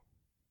review."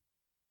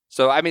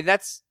 So, I mean,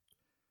 that's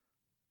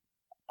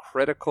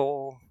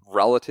critical,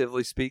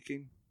 relatively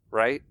speaking,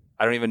 right?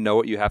 I don't even know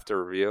what you have to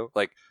review.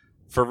 Like,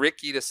 for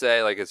Ricky to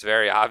say, like, it's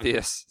very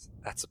obvious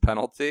that's a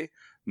penalty.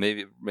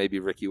 Maybe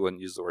Ricky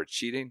wouldn't use the word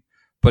cheating.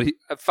 But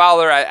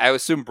Fowler, I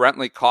assume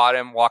Brentley caught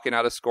him walking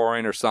out of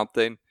scoring or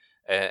something,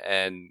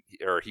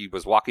 or he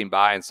was walking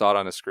by and saw it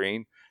on a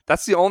screen.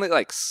 That's the only,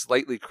 like,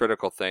 slightly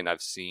critical thing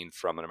I've seen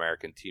from an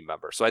American team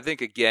member. So I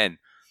think, again,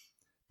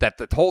 that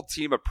the whole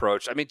team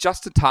approach, I mean,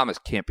 Justin Thomas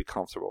can't be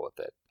comfortable with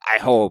it.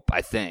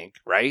 I think,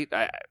 right?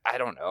 I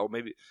don't know.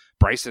 Maybe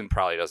Bryson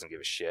probably doesn't give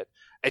a shit.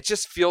 It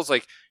just feels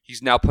like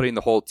he's now putting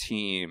the whole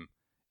team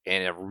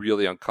in a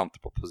really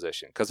uncomfortable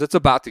position because it's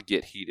about to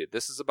get heated.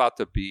 This is about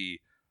to be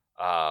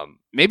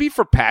Maybe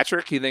for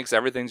Patrick, he thinks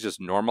everything's just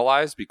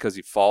normalized because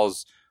he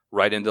falls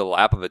right into the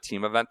lap of a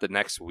team event the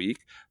next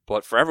week.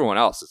 But for everyone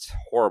else, it's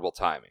horrible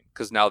timing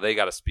because now they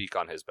got to speak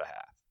on his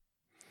behalf.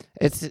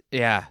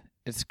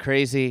 It's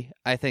crazy.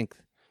 I think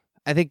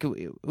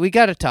we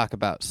got to talk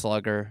about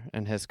Slugger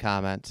and his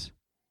comments.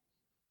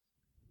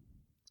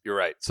 You're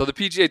right. So the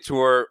PGA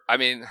Tour, I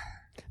mean,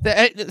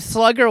 the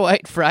Slugger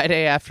White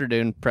Friday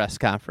afternoon press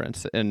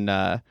conference in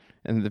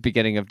the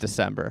beginning of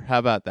December. How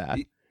about that?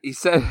 He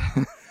said.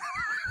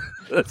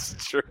 That's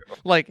true.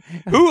 Like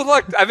who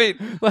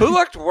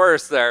looked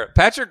worse there?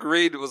 Patrick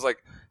Reed was like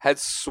had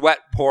sweat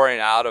pouring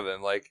out of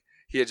him, like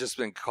he had just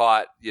been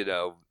caught,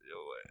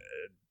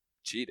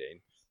 cheating,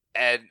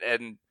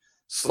 and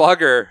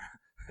Slugger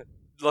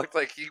looked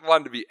like he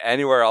wanted to be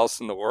anywhere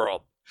else in the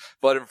world,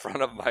 but in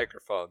front of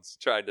microphones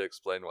trying to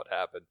explain what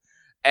happened.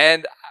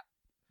 And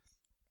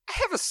I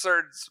have a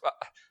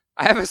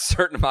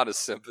certain amount of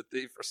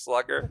sympathy for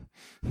Slugger.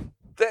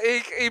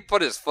 He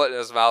put his foot in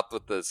his mouth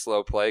with the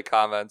slow play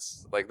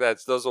comments. Like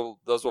those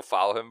will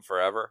follow him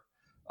forever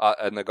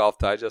in the Golf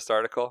Digest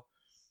article.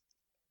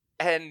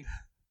 And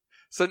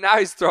so now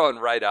he's throwing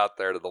right out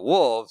there to the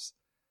Wolves.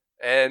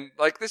 And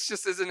like this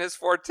just isn't his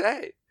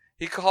forte.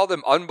 He called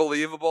him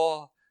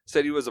unbelievable,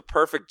 said he was a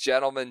perfect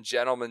gentleman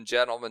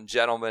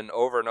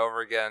over and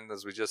over again,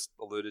 as we just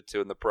alluded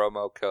to in the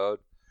promo code.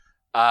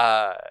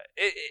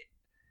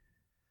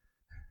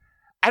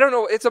 I don't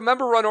know. It's a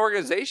member-run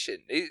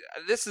organization.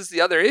 This is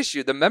the other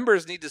issue. The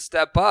members need to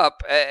step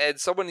up, and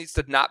someone needs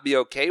to not be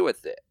okay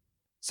with it.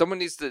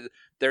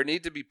 There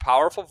need to be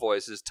powerful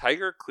voices.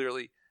 Tiger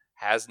clearly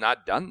has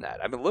not done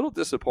that. I'm a little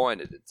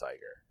disappointed in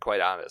Tiger,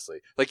 quite honestly.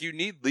 Like, you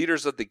need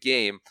leaders of the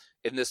game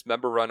in this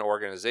member-run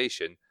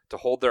organization to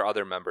hold their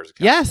other members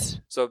accountable.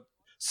 Yes. So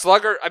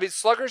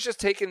Slugger's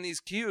just taking these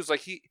cues.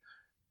 Like,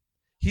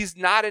 he's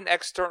not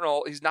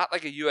he's not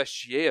like a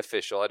USGA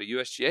official at a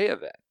USGA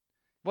event.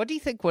 What do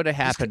you think would have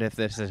happened if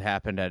this had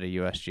happened at a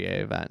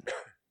USGA event?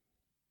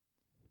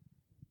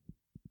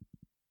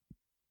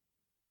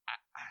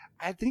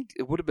 I think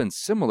it would have been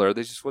similar.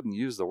 They just wouldn't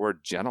use the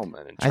word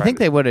gentleman. And I think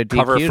they would have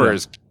cover DQ'd for him.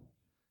 his.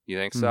 You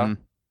think so? Mm-hmm.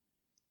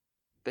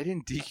 They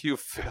didn't DQ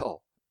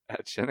Phil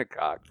at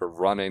Shinnecock for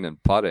running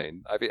and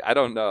putting. I mean, I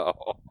don't know.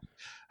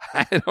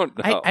 I don't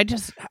know.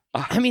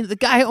 I mean, the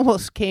guy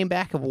almost came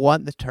back and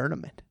won the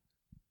tournament.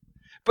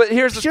 But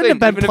here's the thing.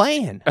 Shouldn't have been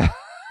playing.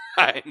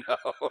 I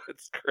know.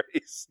 It's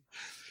crazy.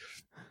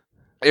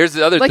 Here's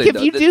the other thing. Like,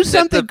 if you do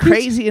something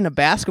crazy in a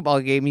basketball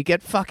game, you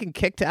get fucking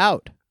kicked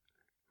out.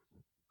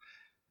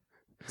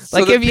 So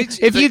like,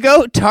 if you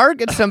go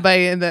target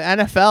somebody in the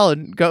NFL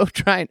and go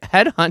try and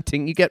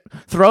headhunting, you get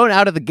thrown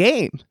out of the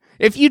game.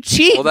 If you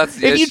cheat,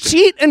 you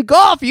cheat in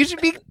golf, you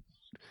should be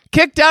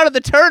kicked out of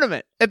the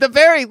tournament at the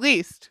very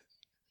least.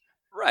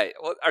 Right.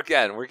 Well,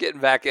 again, we're getting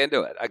back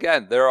into it.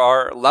 Again, there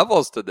are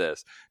levels to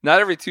this. Not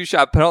every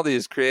 2-shot penalty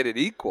is created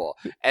equal.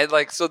 And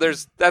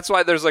that's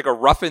why there's like a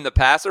roughing the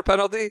passer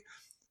penalty,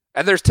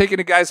 and there's taking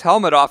a guy's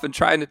helmet off and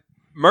trying to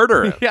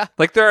murder him. Yeah.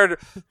 Like there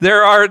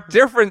are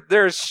different,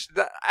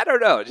 I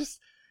don't know. It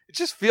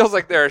just feels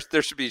like there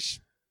should be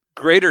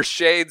greater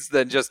shades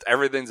than just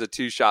everything's a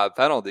 2-shot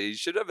penalty. You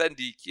should have been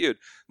DQ'd.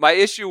 My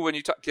issue when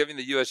you giving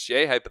the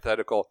USGA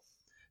hypothetical,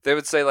 they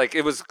would say, like,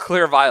 it was a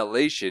clear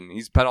violation.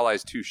 He's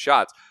penalized 2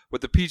 shots. With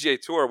the PGA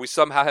Tour, we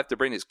somehow have to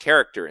bring his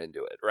character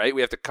into it, right?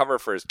 We have to cover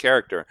for his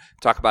character,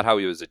 talk about how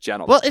he was a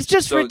gentleman. Well, it's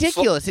just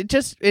ridiculous.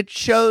 It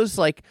shows,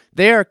 like,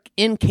 they're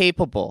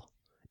incapable.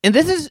 And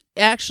this is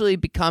actually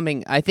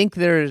becoming, I think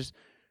there's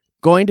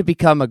going to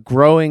become a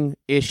growing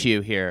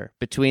issue here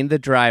between the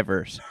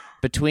drivers,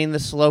 between the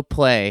slow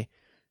play,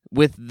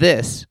 with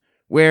this,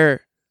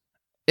 where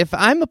if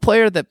I'm a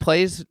player that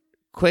plays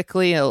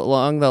quickly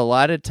along the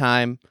allotted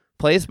time,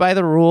 plays by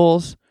the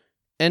rules,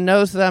 and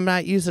knows that I'm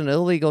not using an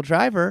illegal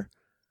driver,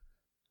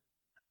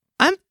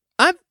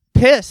 I'm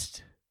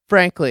pissed,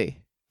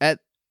 frankly, at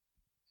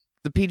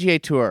the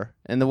PGA Tour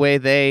and the way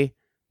they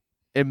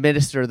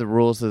administer the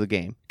rules of the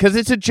game. Because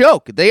it's a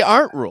joke. They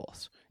aren't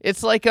rules.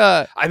 It's like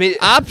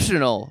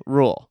optional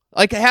rule.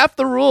 Like, half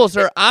the rules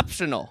are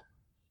optional.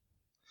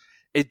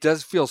 It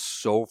does feel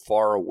so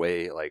far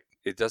away. Like,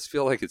 it does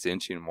feel like it's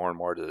inching more and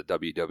more to the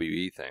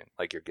WWE thing.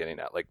 Like, you're getting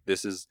at. Like,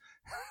 this is...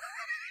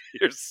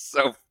 You're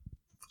so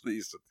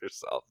pleased with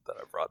yourself that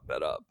I brought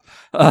that up.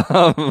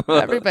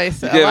 Everybody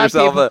said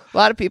a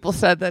lot of people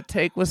said that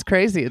take was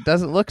crazy. It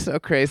doesn't look so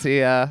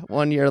crazy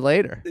 1 year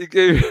later. He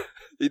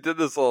did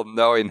this little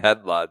knowing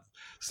head nod,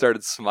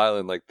 started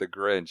smiling like the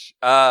Grinch.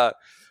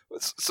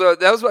 So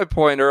that was my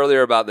point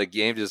earlier about the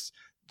game. Just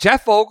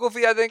Jeff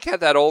Ogilvy, I think, had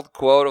that old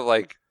quote of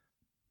like,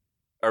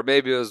 or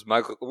maybe it was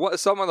Michael. One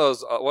of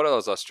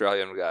those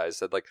Australian guys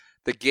said like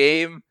the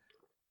game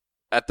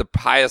at the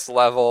highest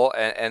level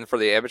and for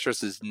the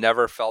amateurs has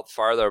never felt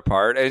farther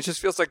apart. And it just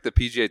feels like the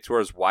PGA Tour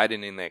is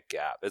widening that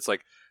gap. It's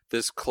like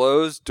this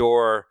closed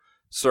door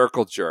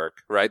circle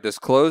jerk, right? This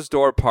closed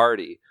door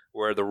party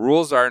where the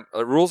rules are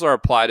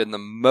applied in the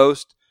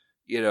most,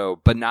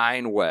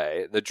 benign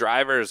way. The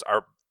drivers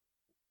are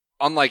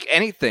unlike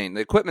anything.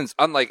 The equipment's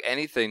unlike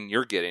anything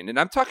you're getting. And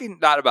I'm talking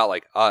not about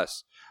like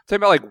us. I'm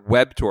talking about like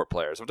web tour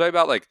players. I'm talking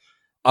about like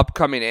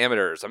upcoming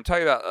amateurs. I'm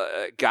talking about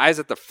guys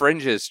at the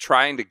fringes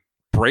trying to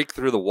break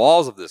through the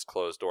walls of this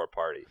closed door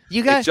party.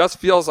 It just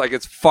feels like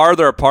it's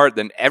farther apart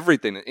than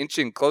everything,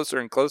 inching closer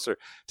and closer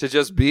to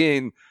just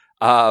being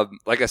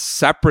like a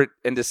separate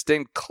and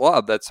distinct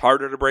club that's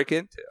harder to break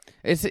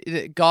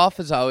into. Golf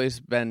has always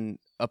been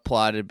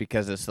applauded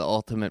because it's the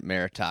ultimate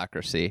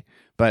meritocracy,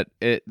 but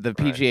the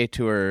PGA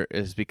Tour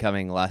is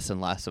becoming less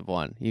and less of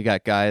one. You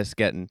got guys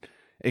getting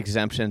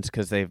exemptions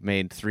because they've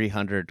made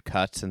 300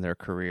 cuts in their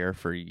career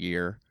for a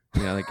year.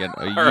 You know, they get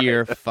a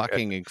year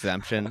fucking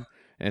exemption.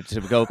 And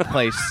to go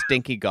play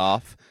stinky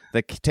golf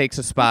that takes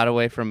a spot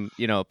away from,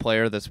 you know, a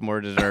player that's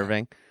more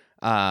deserving.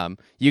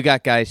 You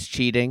got guys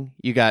cheating.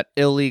 You got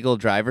illegal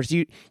drivers.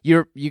 You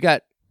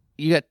got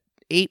 $8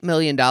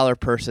 million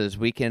purses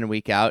week in and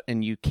week out,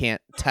 and you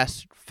can't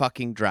test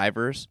fucking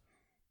drivers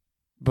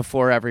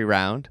before every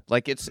round.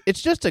 Like it's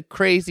just a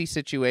crazy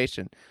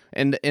situation.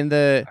 And in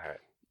the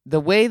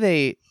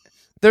way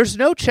there's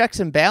no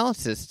checks and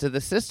balances to the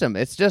system.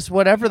 It's just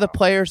whatever the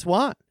players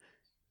want.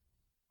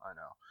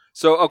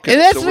 So okay,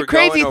 and that's so the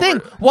crazy thing.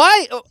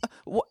 Why,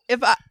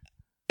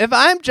 if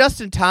I'm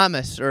Justin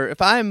Thomas or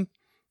if I'm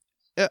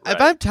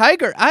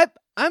Tiger,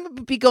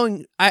 I'd be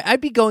going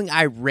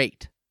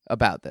irate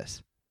about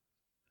this.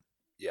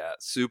 Yeah,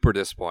 super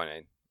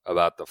disappointing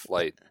about the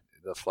flight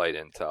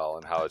intel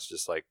and how it's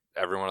just like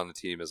everyone on the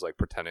team is like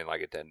pretending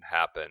like it didn't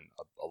happen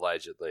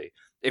allegedly.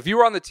 If you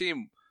were on the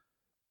team,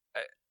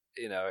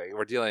 you know,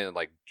 we're dealing in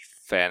like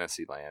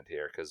fantasy land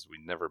here because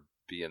we'd never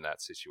be in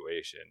that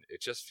situation.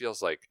 It just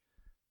feels like.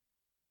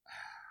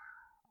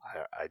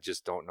 I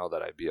just don't know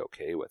that I'd be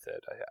okay with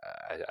it.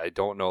 I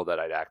don't know that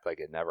I'd act like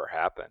it never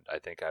happened. I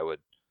think I would.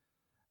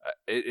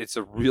 It's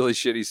a really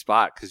shitty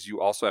spot because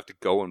you also have to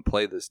go and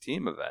play this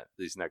team event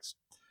these next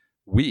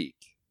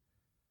week.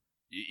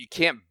 You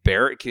can't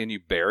bury. Can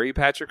you bury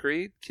Patrick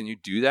Reed? Can you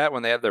do that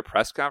when they have their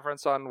press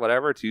conference on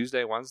whatever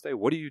Tuesday, Wednesday?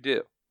 What do you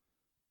do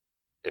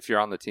if you're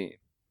on the team?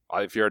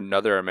 If you're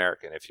another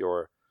American, if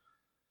you're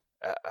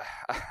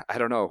I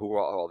don't know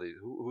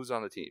who's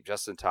on the team.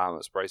 Justin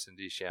Thomas, Bryson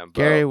DeChambeau,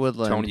 Gary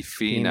Woodland, Tony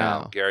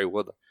Finau, Gary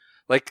Woodland.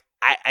 Like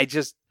I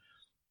just,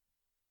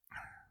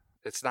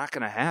 it's not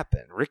going to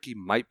happen. Ricky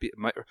might be.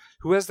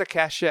 Who has the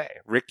cachet?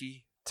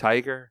 Ricky,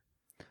 Tiger,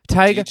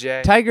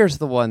 DJ? Tiger's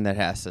the one that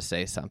has to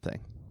say something.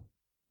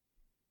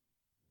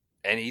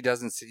 And he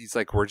doesn't. He's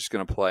like, we're just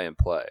going to play and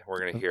play. We're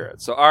going to hear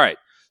it. So all right.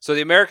 So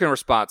the American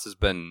response has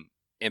been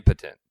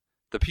impotent.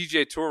 The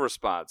PGA Tour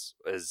response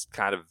is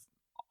kind of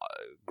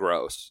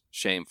gross,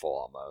 shameful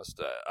almost.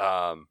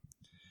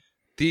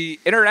 The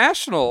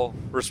international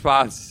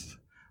response,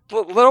 a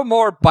little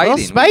more biting. A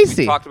little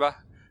spicy. We talked about.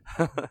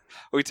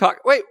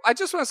 Wait, I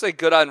just want to say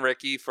good on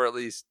Ricky for at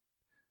least.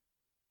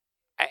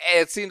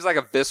 It seems like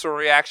a visceral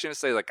reaction to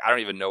say like I don't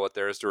even know what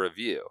there is to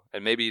review,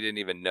 and maybe he didn't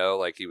even know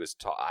like he was.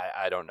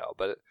 I don't know,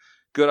 but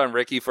good on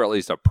Ricky for at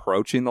least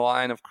approaching the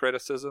line of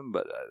criticism.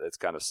 But it's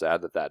kind of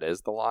sad that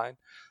is the line.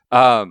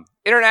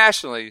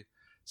 Internationally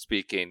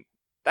speaking.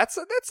 That's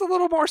a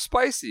little more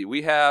spicy.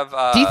 We have.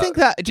 Do you think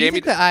the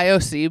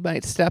IOC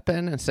might step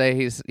in and say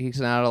he's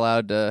not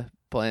allowed to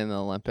play in the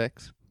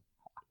Olympics?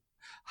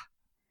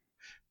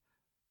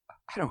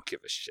 I don't give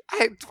a shit.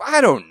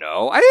 I don't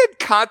know. I didn't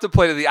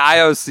contemplate the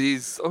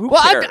IOC's. Who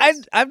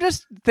cares? I'm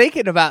just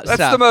thinking about that's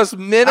stuff. The most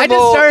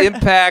minimal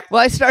impact.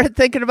 Well, I started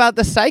thinking about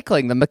the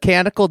cycling, the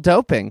mechanical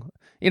doping.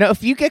 You know,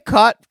 if you get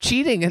caught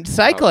cheating in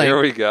cycling,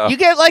 here we go. You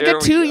get like a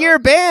 2-year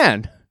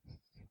ban.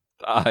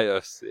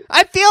 IOC.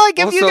 I feel like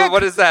if you get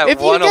what is that?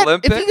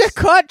 Olympics? If you get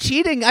caught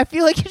cheating, I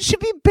feel like it should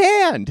be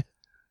banned.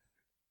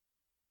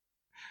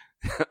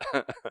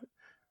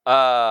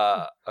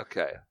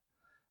 Okay.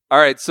 All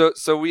right.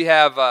 So we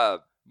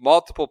have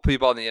multiple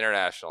people on the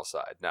international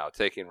side now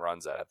taking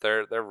runs at it.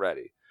 They're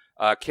ready.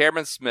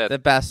 Cameron Smith, the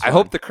best. I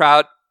hope the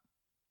crowd.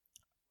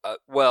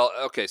 Well,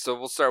 okay. So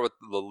we'll start with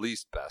the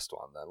least best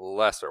one, then the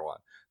lesser one.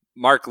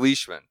 Mark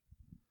Leishman.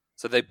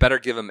 So they better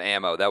give him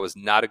ammo. That was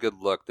not a good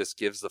look. This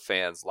gives the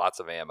fans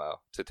lots of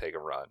ammo to take a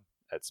run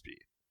at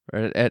speed.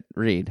 Or at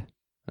Reed.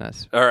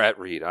 Or at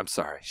Reed. I'm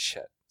sorry.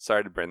 Shit.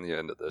 Sorry to bring you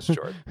into this,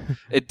 Jordan.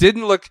 It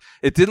didn't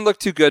look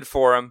too good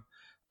for him.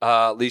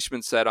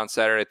 Leishman said on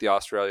Saturday at the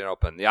Australian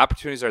Open, the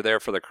opportunities are there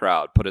for the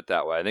crowd. Put it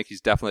that way. I think he's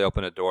definitely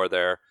opened a door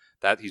there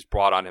that he's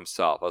brought on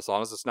himself, as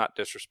long as it's not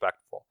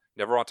disrespectful.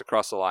 Never want to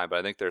cross the line, but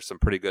I think there's some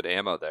pretty good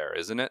ammo there,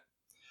 isn't it?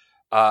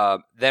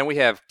 Then we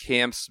have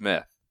Cam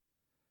Smith.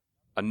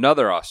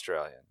 Another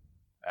Australian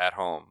at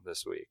home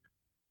this week.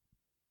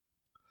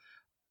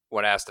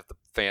 When asked if the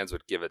fans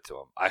would give it to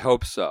him, I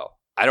hope so.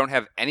 I don't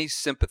have any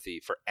sympathy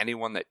for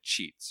anyone that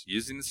cheats,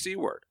 using the C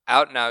word,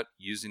 out and out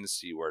using the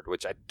C word,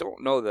 which I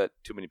don't know that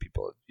too many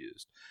people have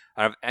used.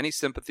 I don't have any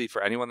sympathy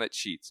for anyone that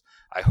cheats.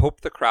 I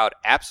hope the crowd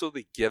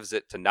absolutely gives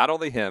it to not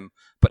only him,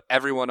 but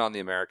everyone on the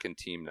American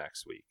team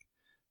next week.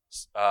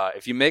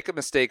 If you make a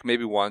mistake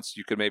maybe once,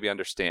 you could maybe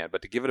understand,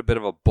 but to give it a bit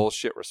of a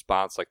bullshit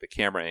response like the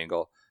camera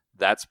angle,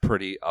 that's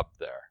pretty up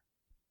there.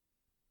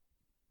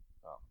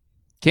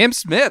 Cam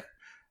Smith.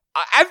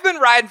 I've been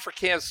riding for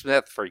Cam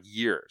Smith for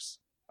years.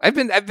 I've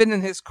been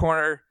in his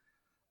corner.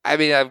 I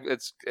mean,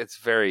 it's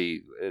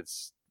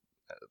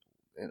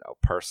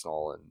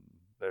personal, and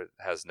there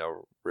has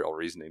no real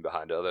reasoning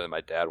behind it other than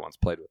my dad once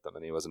played with him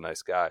and he was a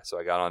nice guy, so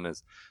I got on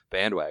his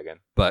bandwagon.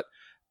 But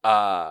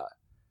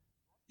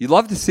you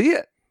love to see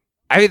it.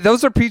 I mean,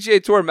 those are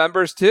PGA Tour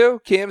members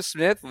too. Cam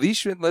Smith,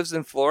 Leishman lives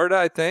in Florida,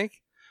 I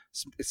think.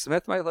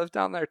 Smith might live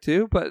down there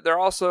too, but they're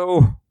on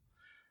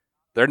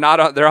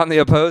the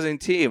opposing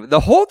team. The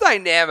whole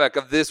dynamic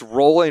of this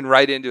rolling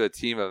right into a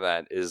team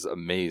event is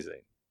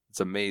amazing. It's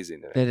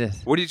amazing to me. It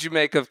is. What did you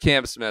make of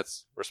Cam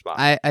Smith's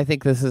response? I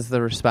think this is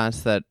the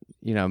response that,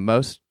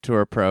 most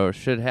tour pros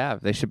should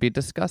have. They should be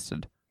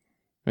disgusted.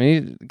 I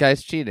mean, the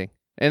guy's cheating.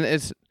 And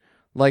it's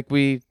like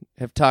we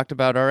have talked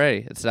about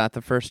already. It's not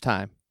the first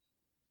time.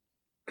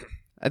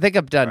 I think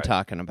I'm done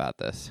talking about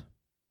this.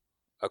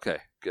 Okay,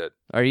 good.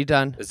 Are you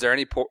done? Is there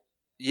any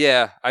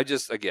Yeah,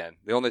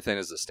 the only thing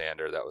is the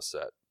standard that was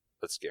set.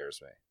 That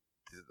scares me.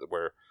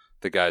 Where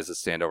the guys that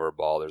stand over a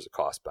ball, there's a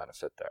cost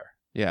benefit there.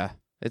 Yeah.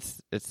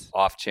 It's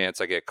off chance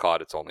I get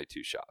caught, it's only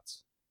 2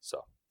 shots.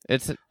 So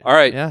it's all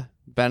right. Yeah,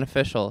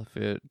 beneficial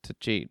to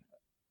cheat,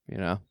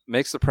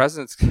 Makes the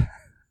President's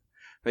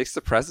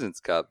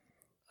Cup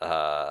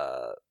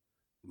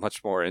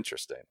much more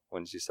interesting,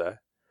 wouldn't you say?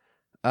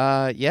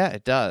 Yeah,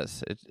 it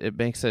does. It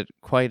makes it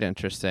quite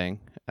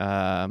interesting.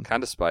 Kind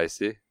of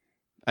spicy.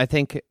 I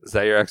think. Is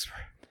that your expert?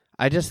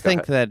 I just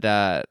think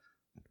that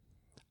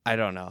I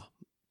don't know.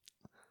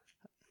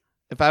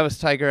 If I was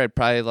Tiger, I'd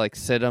probably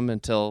sit him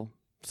until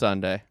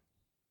Sunday.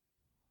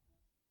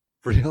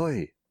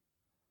 Really?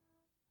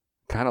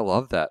 Kind of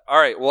love that. All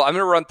right. Well, I'm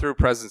going to run through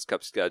President's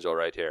Cup schedule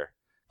right here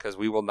because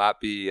we will not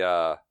be.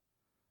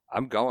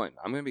 I'm going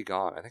to be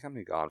gone. I think I'm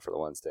going to be gone for the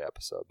Wednesday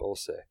episode, but we'll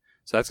see.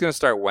 So that's going to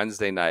start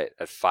Wednesday night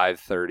at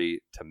 5:30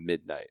 to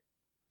midnight.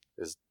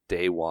 Is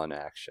day 1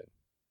 action.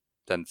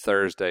 Then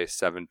Thursday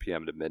 7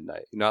 p.m. to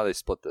midnight. You know how they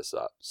split this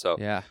up. So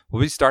yeah,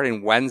 we'll be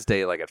starting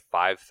Wednesday at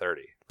 5:30.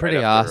 Pretty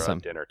right after, awesome.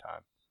 Dinner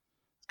time.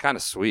 It's kind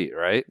of sweet,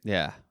 right?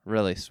 Yeah,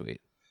 really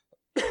sweet.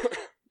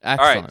 All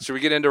right, should we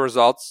get into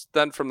results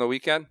then from the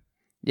weekend?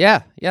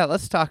 Yeah.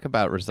 Let's talk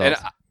about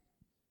results.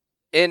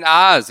 In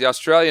Oz, the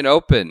Australian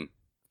Open,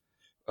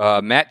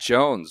 Matt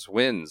Jones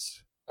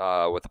wins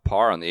with a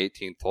par on the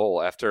 18th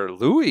hole after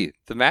Louis,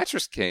 the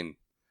Mattress King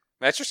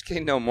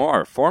no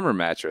more, former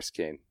Mattress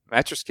King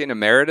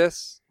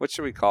Emeritus. What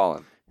should we call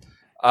him?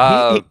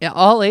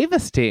 All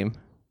Avis team,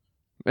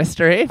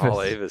 Mr. Avis.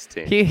 All Avis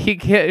team. He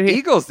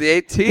Eagles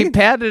the 18th. He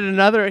padded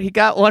another. He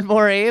got one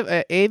more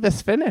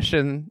Avis finish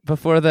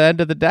before the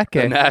end of the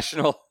decade. A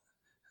national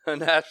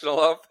Open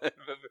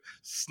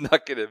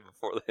snuck it in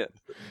before the end.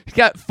 He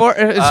got his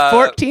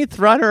 14th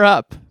runner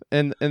up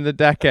in the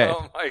decade.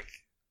 Oh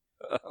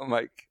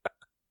my god!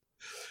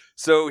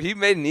 So he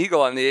made an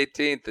eagle on the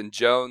 18th, and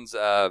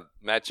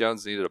Matt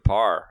Jones needed a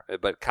par,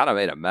 but kind of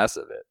made a mess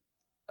of it.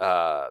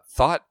 I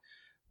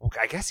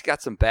guess he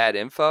got some bad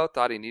info.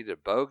 Thought he needed a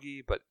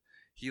bogey, but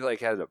he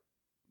had a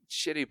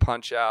shitty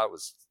punch out.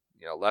 Was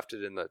left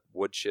it in the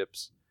wood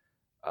chips,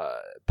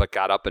 but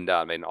got up and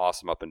down, made an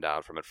awesome up and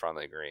down from in front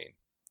of the green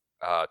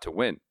to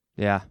win.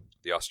 Yeah,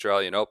 the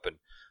Australian Open.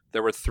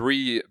 There were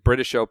 3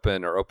 British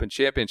Open or Open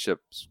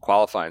Championships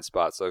qualifying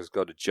spots. So let's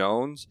go to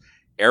Jones,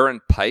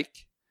 Aaron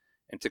Pike,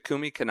 and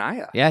Takumi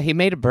Kanaya. Yeah, he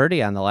made a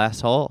birdie on the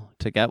last hole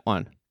to get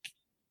one.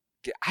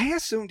 I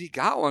assumed he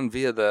got one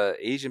via the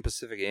Asian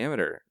Pacific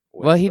Amateur.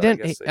 Well, he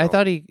didn't. I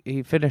thought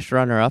he finished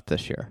runner-up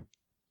this year.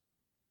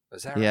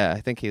 Is that right? Yeah,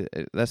 I think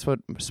that's what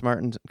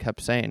Smartin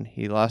kept saying.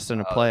 He lost in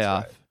a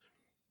playoff.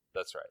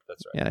 That's right.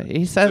 Yeah,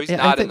 he said. So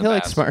I think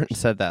Smartin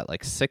said that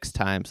 6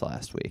 times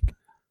last week.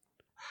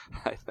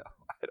 I know.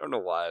 I don't know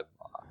why.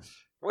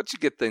 Once you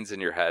get things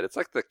in your head, it's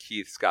like the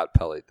Keith Scott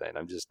Pelley thing.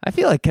 I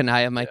feel like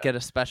Kanaya might get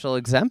a special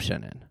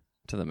exemption in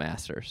to the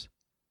Masters.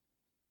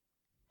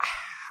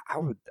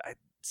 It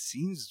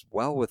seems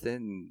well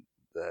within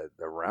the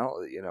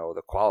realm,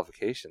 the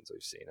qualifications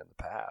we've seen in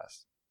the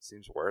past.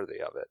 Seems worthy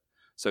of it.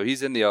 So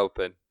he's in the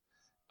Open.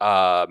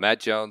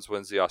 Matt Jones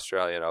wins the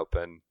Australian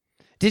Open.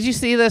 Did you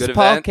see this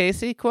Paul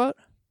Casey quote?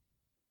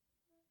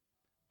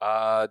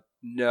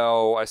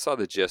 No, I saw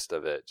the gist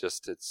of it.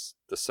 Just it's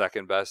the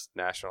second best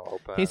national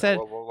Open. He said,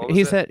 what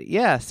said,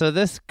 yeah, so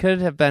this could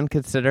have been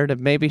considered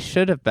and maybe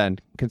should have been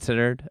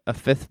considered a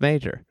 5th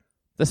major.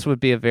 This would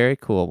be a very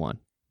cool one.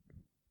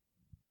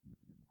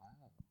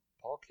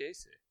 Paul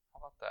Casey. How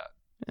about that?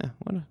 Yeah,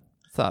 what a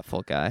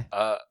thoughtful guy.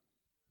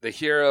 The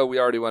hero we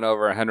already went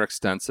over, Henrik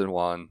Stenson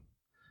won.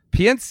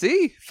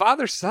 PNC,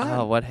 Father Son.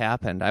 Oh, what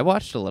happened? I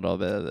watched a little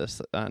bit of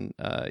this on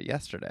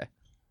yesterday.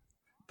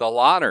 The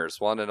Lawners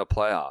won in a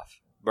playoff.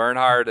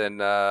 Bernhard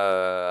and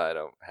I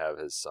don't have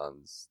his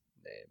son's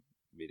name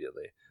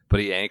immediately, but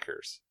he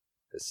anchors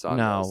his son.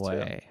 No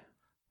way.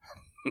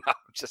 No, I'm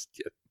just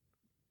kidding.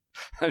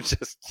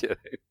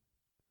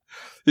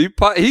 He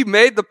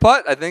made the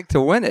putt, I think, to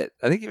win it.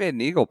 I think he made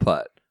an eagle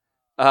putt.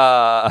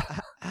 How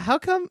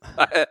come?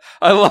 I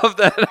love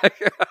that. I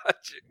got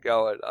you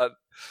going.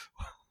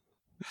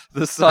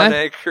 The son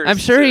anchors. I'm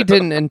sure he too.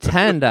 didn't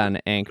intend on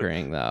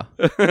anchoring, though.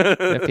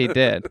 If he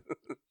did.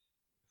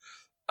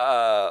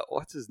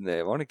 What's his name?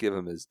 I want to give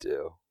him his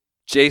due.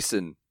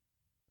 Jason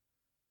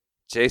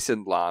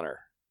Lahner.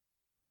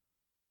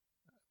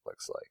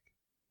 Looks like.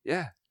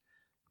 Yeah.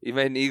 He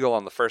made an eagle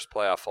on the first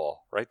playoff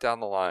hole, right down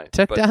the line.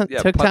 Took down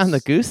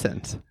the goose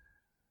end.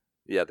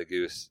 Yeah, the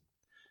goose.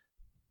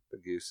 The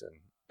goose end.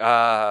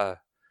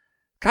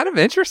 Kind of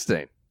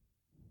interesting.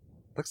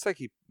 Looks like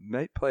he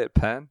might play at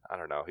Penn. I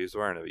don't know. He was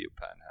wearing a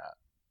UPenn hat.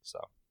 So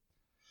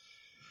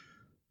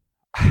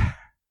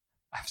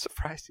I'm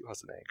surprised he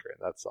wasn't anchoring.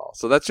 That's all.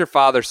 So that's your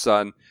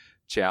father-son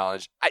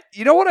challenge.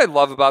 You know what I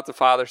love about the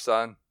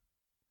father-son?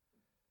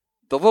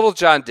 The little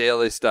John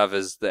Daly stuff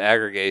is the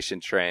aggregation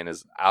train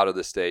is out of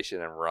the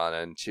station and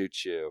running,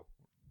 choo-choo,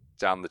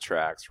 down the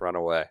tracks, run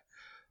away.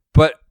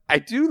 But I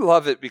do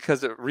love it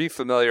because it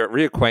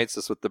reacquaints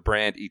us with the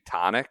brand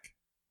Etonic.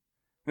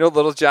 You know,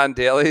 little John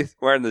Daly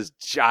wearing this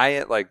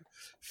giant, like,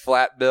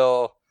 flat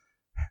bill,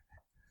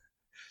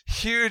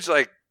 huge,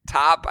 like,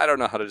 top. I don't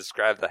know how to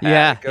describe the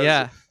hat.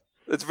 Yeah.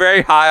 It's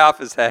very high off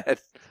his head.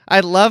 I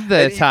love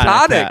the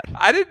Etonic hat.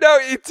 I didn't know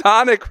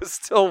Etonic was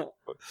still.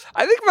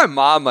 I think my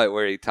mom might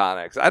wear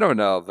Etonics. I don't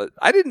know, but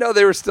I didn't know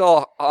they were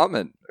still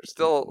humming. They're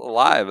still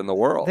alive in the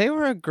world. They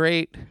were a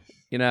great,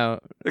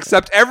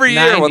 except every 90s.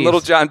 year when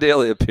little John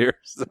Daly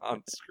appears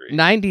on screen.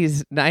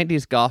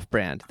 90s golf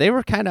brand. They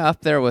were kind of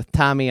up there with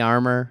Tommy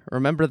Armour.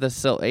 Remember the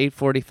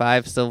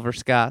 845 Silver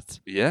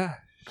Scots? Yeah.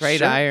 Great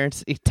sure.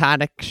 irons,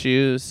 Etonic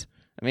shoes.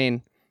 I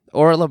mean,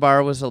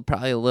 Orlebar was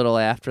probably a little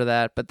after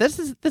that, but this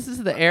is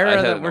the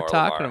era that we're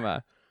talking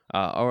about.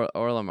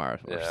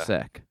 Orlemars were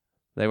sick.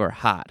 They were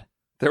hot.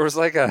 There was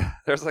like a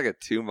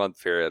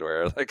 2-month period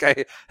where like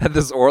I had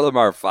this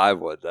Orlemar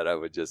 5-wood that I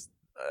would just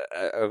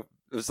it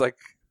was like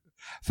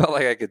felt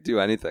like I could do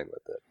anything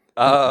with it.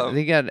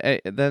 You got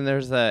then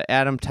there's the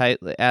Adam's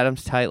Tight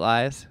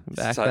Lies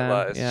back Tight then.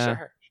 Lies, Yeah.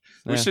 sure.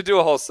 We should do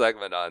a whole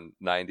segment on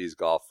 90s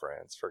golf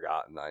brands,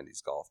 forgotten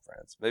 90s golf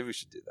brands. Maybe we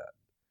should do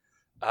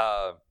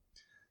that.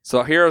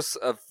 So heroes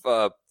of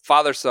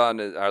Father Son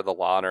are the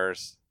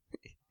Lawners.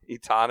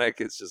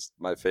 Etonic is just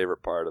my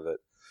favorite part of it.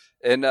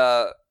 And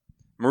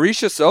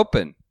Mauritius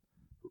Open,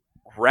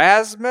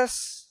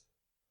 Rasmus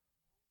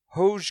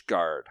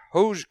Højgaard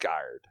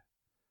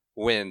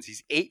wins.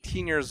 He's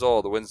 18 years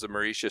old, wins the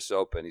Mauritius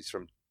Open. He's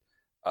from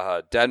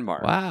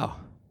Denmark.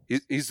 Wow.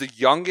 He's the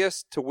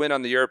youngest to win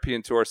on the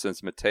European Tour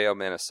since Matteo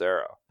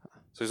Manacero.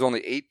 So he's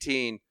only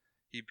 18.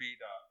 He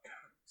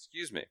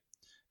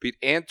beat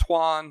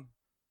Antoine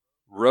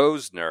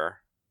Rosner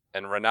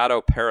and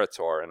Renato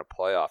Peratore in a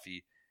playoff.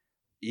 He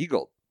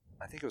eagled.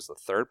 I think it was the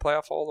third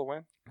playoff hole to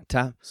win.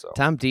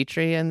 Tom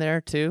Dietrich in there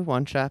too,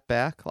 one shot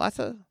back. Lots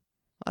of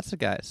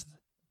guys.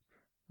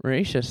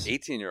 Mauritius,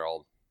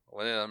 18-year-old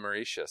winning on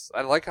Mauritius.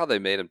 I like how they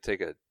made him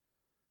take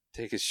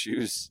his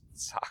shoes and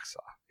socks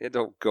off. He had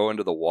to go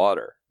into the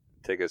water,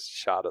 take a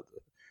shot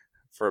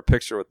for a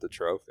picture with the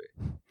trophy.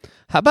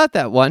 How about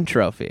that one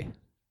trophy?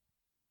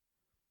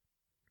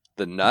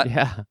 The nut?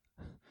 Yeah.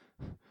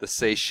 The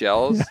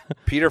Seychelles?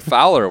 Peter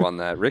Fowler won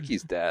that.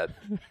 Ricky's dad.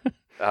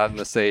 Out in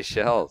the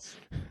Seychelles.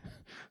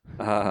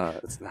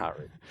 It's not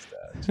Ricky's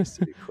dad, just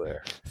to be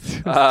clear.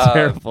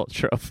 Terrible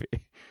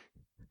trophy.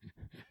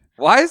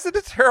 Why is it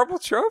a terrible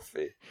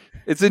trophy?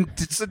 It's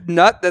a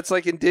nut that's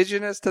like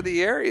indigenous to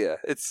the area.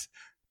 It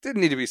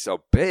didn't need to be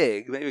so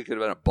big. Maybe it could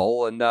have been a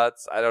bowl of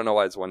nuts. I don't know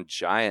why it's one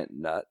giant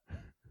nut.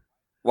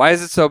 Why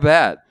is it so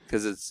bad?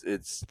 Because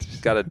it's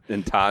got an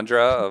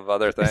entendre of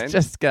other things. It's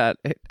just got.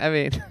 I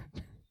mean,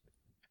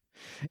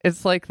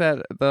 it's like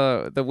that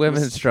the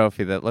women's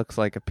trophy that looks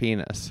like a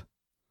penis.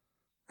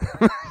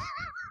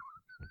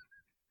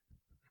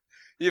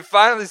 You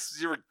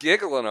were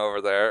giggling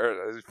over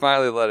there. You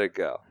finally let it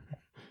go.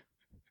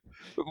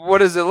 What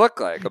does it look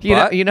like? A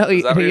butt?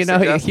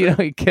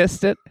 He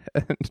kissed it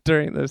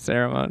during the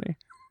ceremony.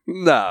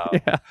 No.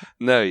 Yeah.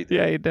 No, he did.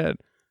 Yeah, he did.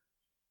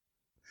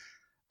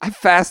 I'm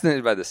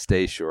fascinated by the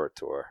Stay Shore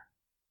Tour.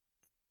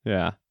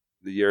 Yeah.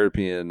 The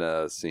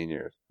European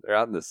seniors. They're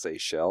out in the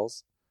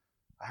Seychelles.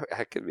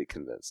 I could be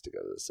convinced to go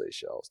to the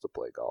Seychelles to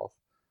play golf.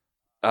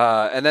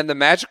 And then the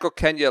Magical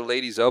Kenya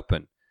Ladies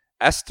Open.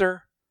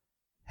 Esther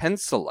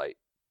Henselite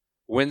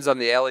wins on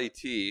the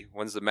LAT,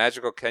 wins the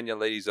Magical Kenya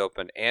Ladies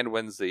Open, and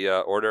wins the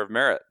Order of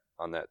Merit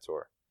on that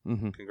tour.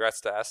 Mm-hmm.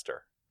 Congrats to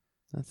Esther.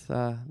 That's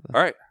all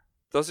right.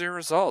 Those are your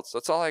results.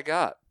 That's all I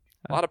got.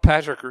 A lot of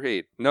Patrick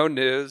Reed. No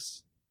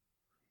news.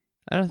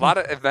 A lot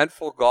of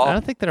eventful golf. I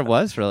don't think there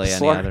was really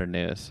any other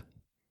news.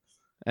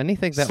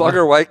 Anything that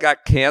Slugger White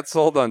got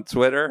canceled on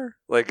Twitter.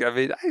 Like, I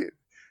mean,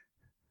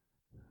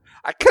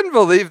 I couldn't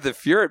believe the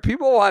fury.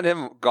 People want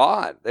him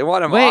gone. They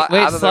want him out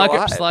of their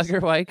lives. Slugger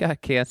White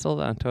got canceled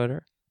on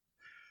Twitter.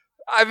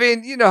 I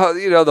mean, you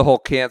know the whole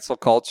cancel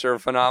culture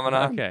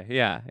phenomenon. Okay,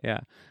 yeah.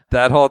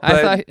 That whole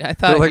thing. I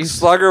thought like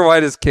Slugger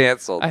White is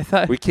canceled. I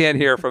thought we can't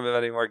hear from him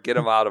anymore. Get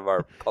him out of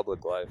our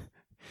public life.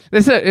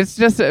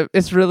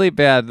 It's really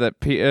bad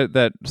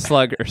that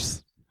Slugger.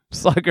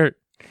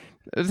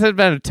 This has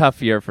been a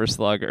tough year for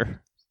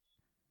Slugger.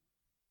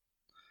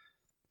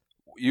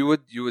 You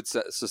would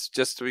say, so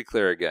just to be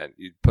clear again,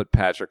 you'd put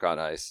Patrick on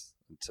ice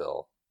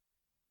until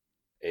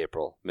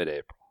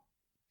mid-April.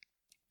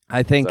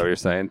 I think. Is that what you're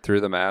saying?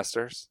 Through the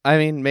Masters? I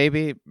mean,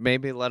 maybe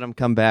let him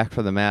come back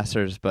for the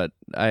Masters, but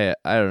I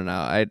don't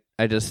know.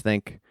 I just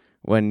think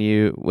when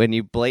you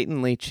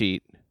blatantly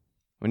cheat,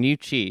 when you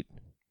cheat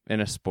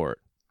in a sport,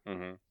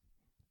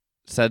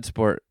 said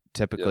sport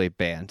typically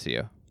bans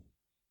you.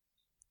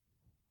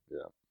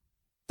 Yeah.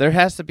 There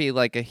has to be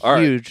like a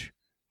huge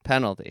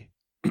penalty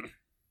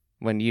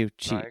when you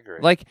cheat. I agree.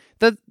 Like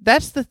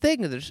that's the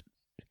thing.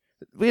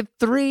 We have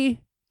 3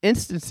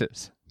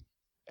 instances.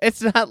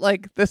 It's not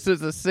like this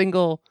is a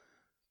single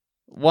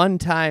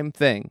one-time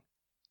thing.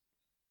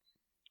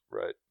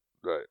 Right.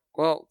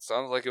 Well,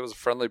 sounds like it was a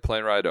friendly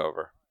plane ride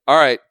over. All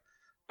right.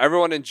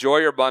 Everyone enjoy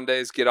your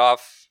Mondays. Get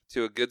off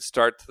to a good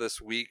start to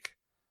this week.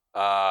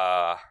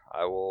 I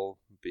will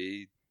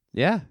be...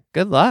 Yeah,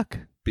 good luck.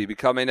 Be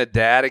becoming a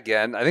dad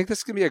again. I think this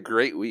is going to be a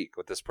great week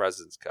with this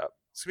President's Cup.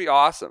 It's going to be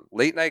awesome.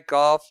 Late night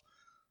golf,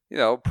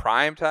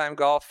 prime time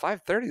golf.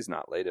 5:30 is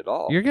not late at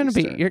all. You're going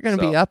to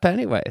be up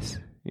anyways.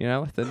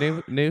 With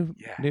the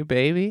new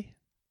baby.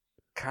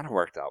 Kind of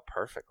worked out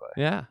perfectly.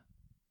 Yeah.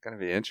 Going to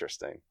be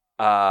interesting.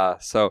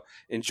 So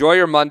enjoy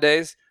your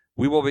Mondays.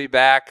 We will be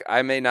back.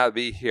 I may not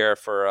be here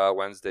for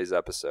Wednesday's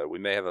episode. We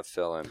may have a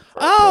fill-in.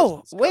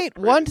 Oh, wait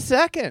 1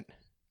 second.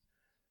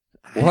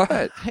 What?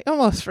 I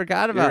almost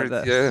forgot about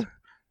this. You're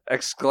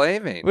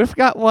exclaiming. We've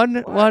got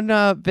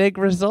one big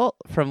result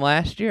from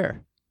last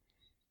year.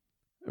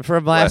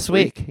 From last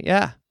week.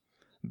 Yeah.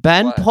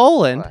 Ben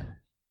Poland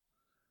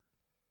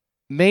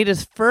made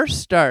his first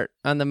start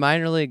on the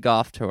minor league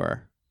golf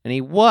tour, and he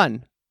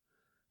won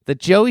the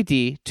Joey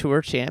D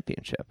Tour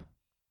Championship.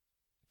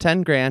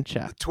 $10,000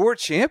 check. The Tour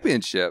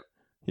Championship.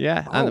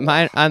 Yeah, on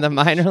the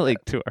minor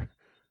league tour.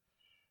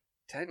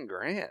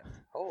 $10,000.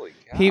 Holy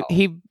cow!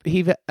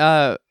 He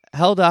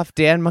held off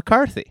Dan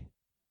McCarthy.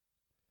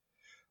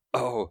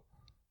 Oh,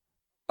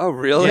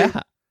 really?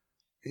 Yeah.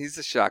 He's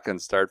a shotgun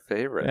start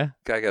favorite. Yeah.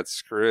 Guy got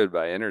screwed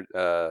by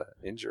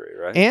injury,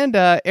 right? And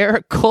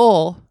Eric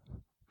Cole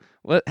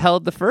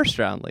held the first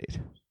round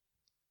lead.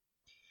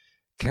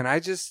 Can I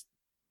just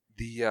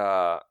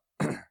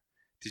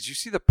did you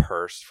see the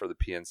purse for the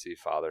PNC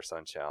Father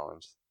Son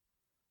Challenge?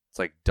 It's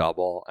like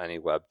double any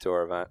web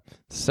tour event.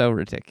 So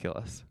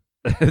ridiculous.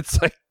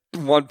 It's like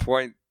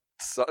 1.2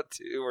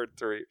 or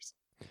 3.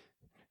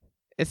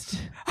 It's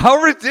how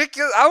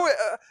ridiculous.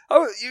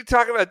 How you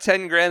talking about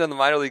 $10,000 on the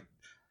minor league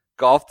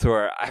golf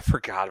tour? I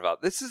forgot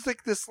about this. Is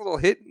like this little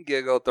hit and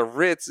giggle at the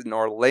Ritz in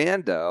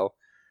Orlando,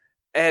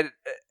 and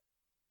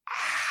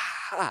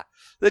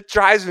that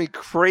drives me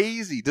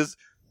crazy. Does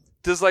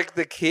like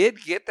the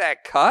kid get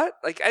that cut?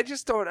 Like I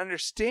just don't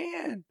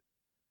understand.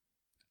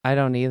 I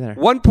don't either.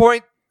 1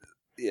 point.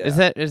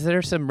 Yeah. Is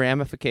there some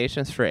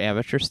ramifications for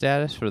amateur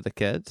status for the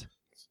kids?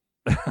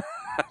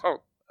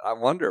 I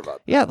wonder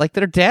about that. Yeah, like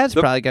their dad's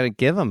probably going to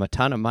give them a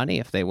ton of money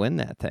if they win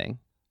that thing.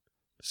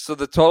 So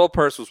the total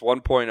purse was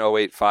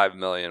 $1.085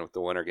 million, with the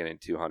winner getting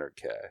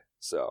 $200K.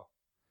 So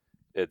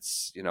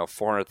it's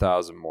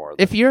 $400,000 more.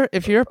 If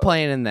you're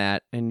playing in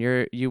that and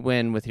you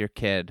win with your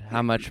kid,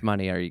 how much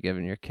money are you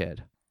giving your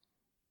kid?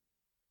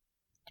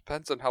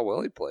 Depends on how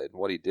well he played and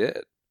what he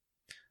did.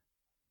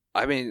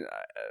 I mean,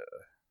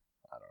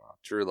 I don't know.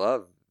 True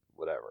love,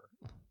 whatever.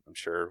 I'm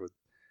sure.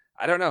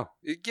 I don't know.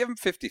 You give him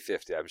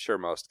 50-50. I'm sure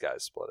most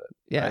guys split it.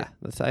 Yeah, right?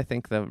 That's I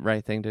think the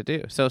right thing to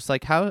do. So it's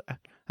like how's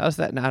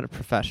that not a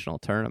professional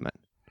tournament?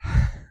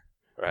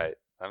 Right.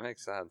 That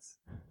makes sense.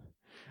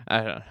 I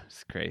don't know.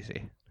 It's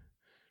crazy.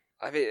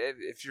 I mean,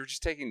 if you're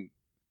just taking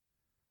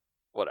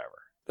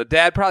whatever, the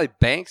dad probably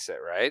banks it,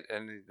 right?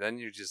 And then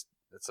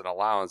it's an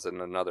allowance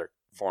and another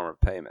form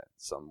of payment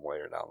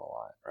somewhere down the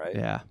line, right?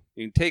 Yeah.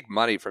 You can take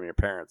money from your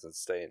parents and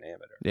stay an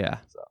amateur. Yeah.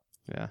 So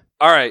yeah.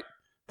 All right.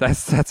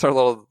 That's our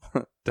little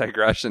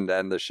digression to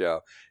end the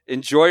show.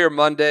 Enjoy your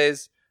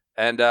Mondays,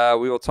 and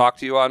we will talk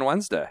to you on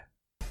Wednesday.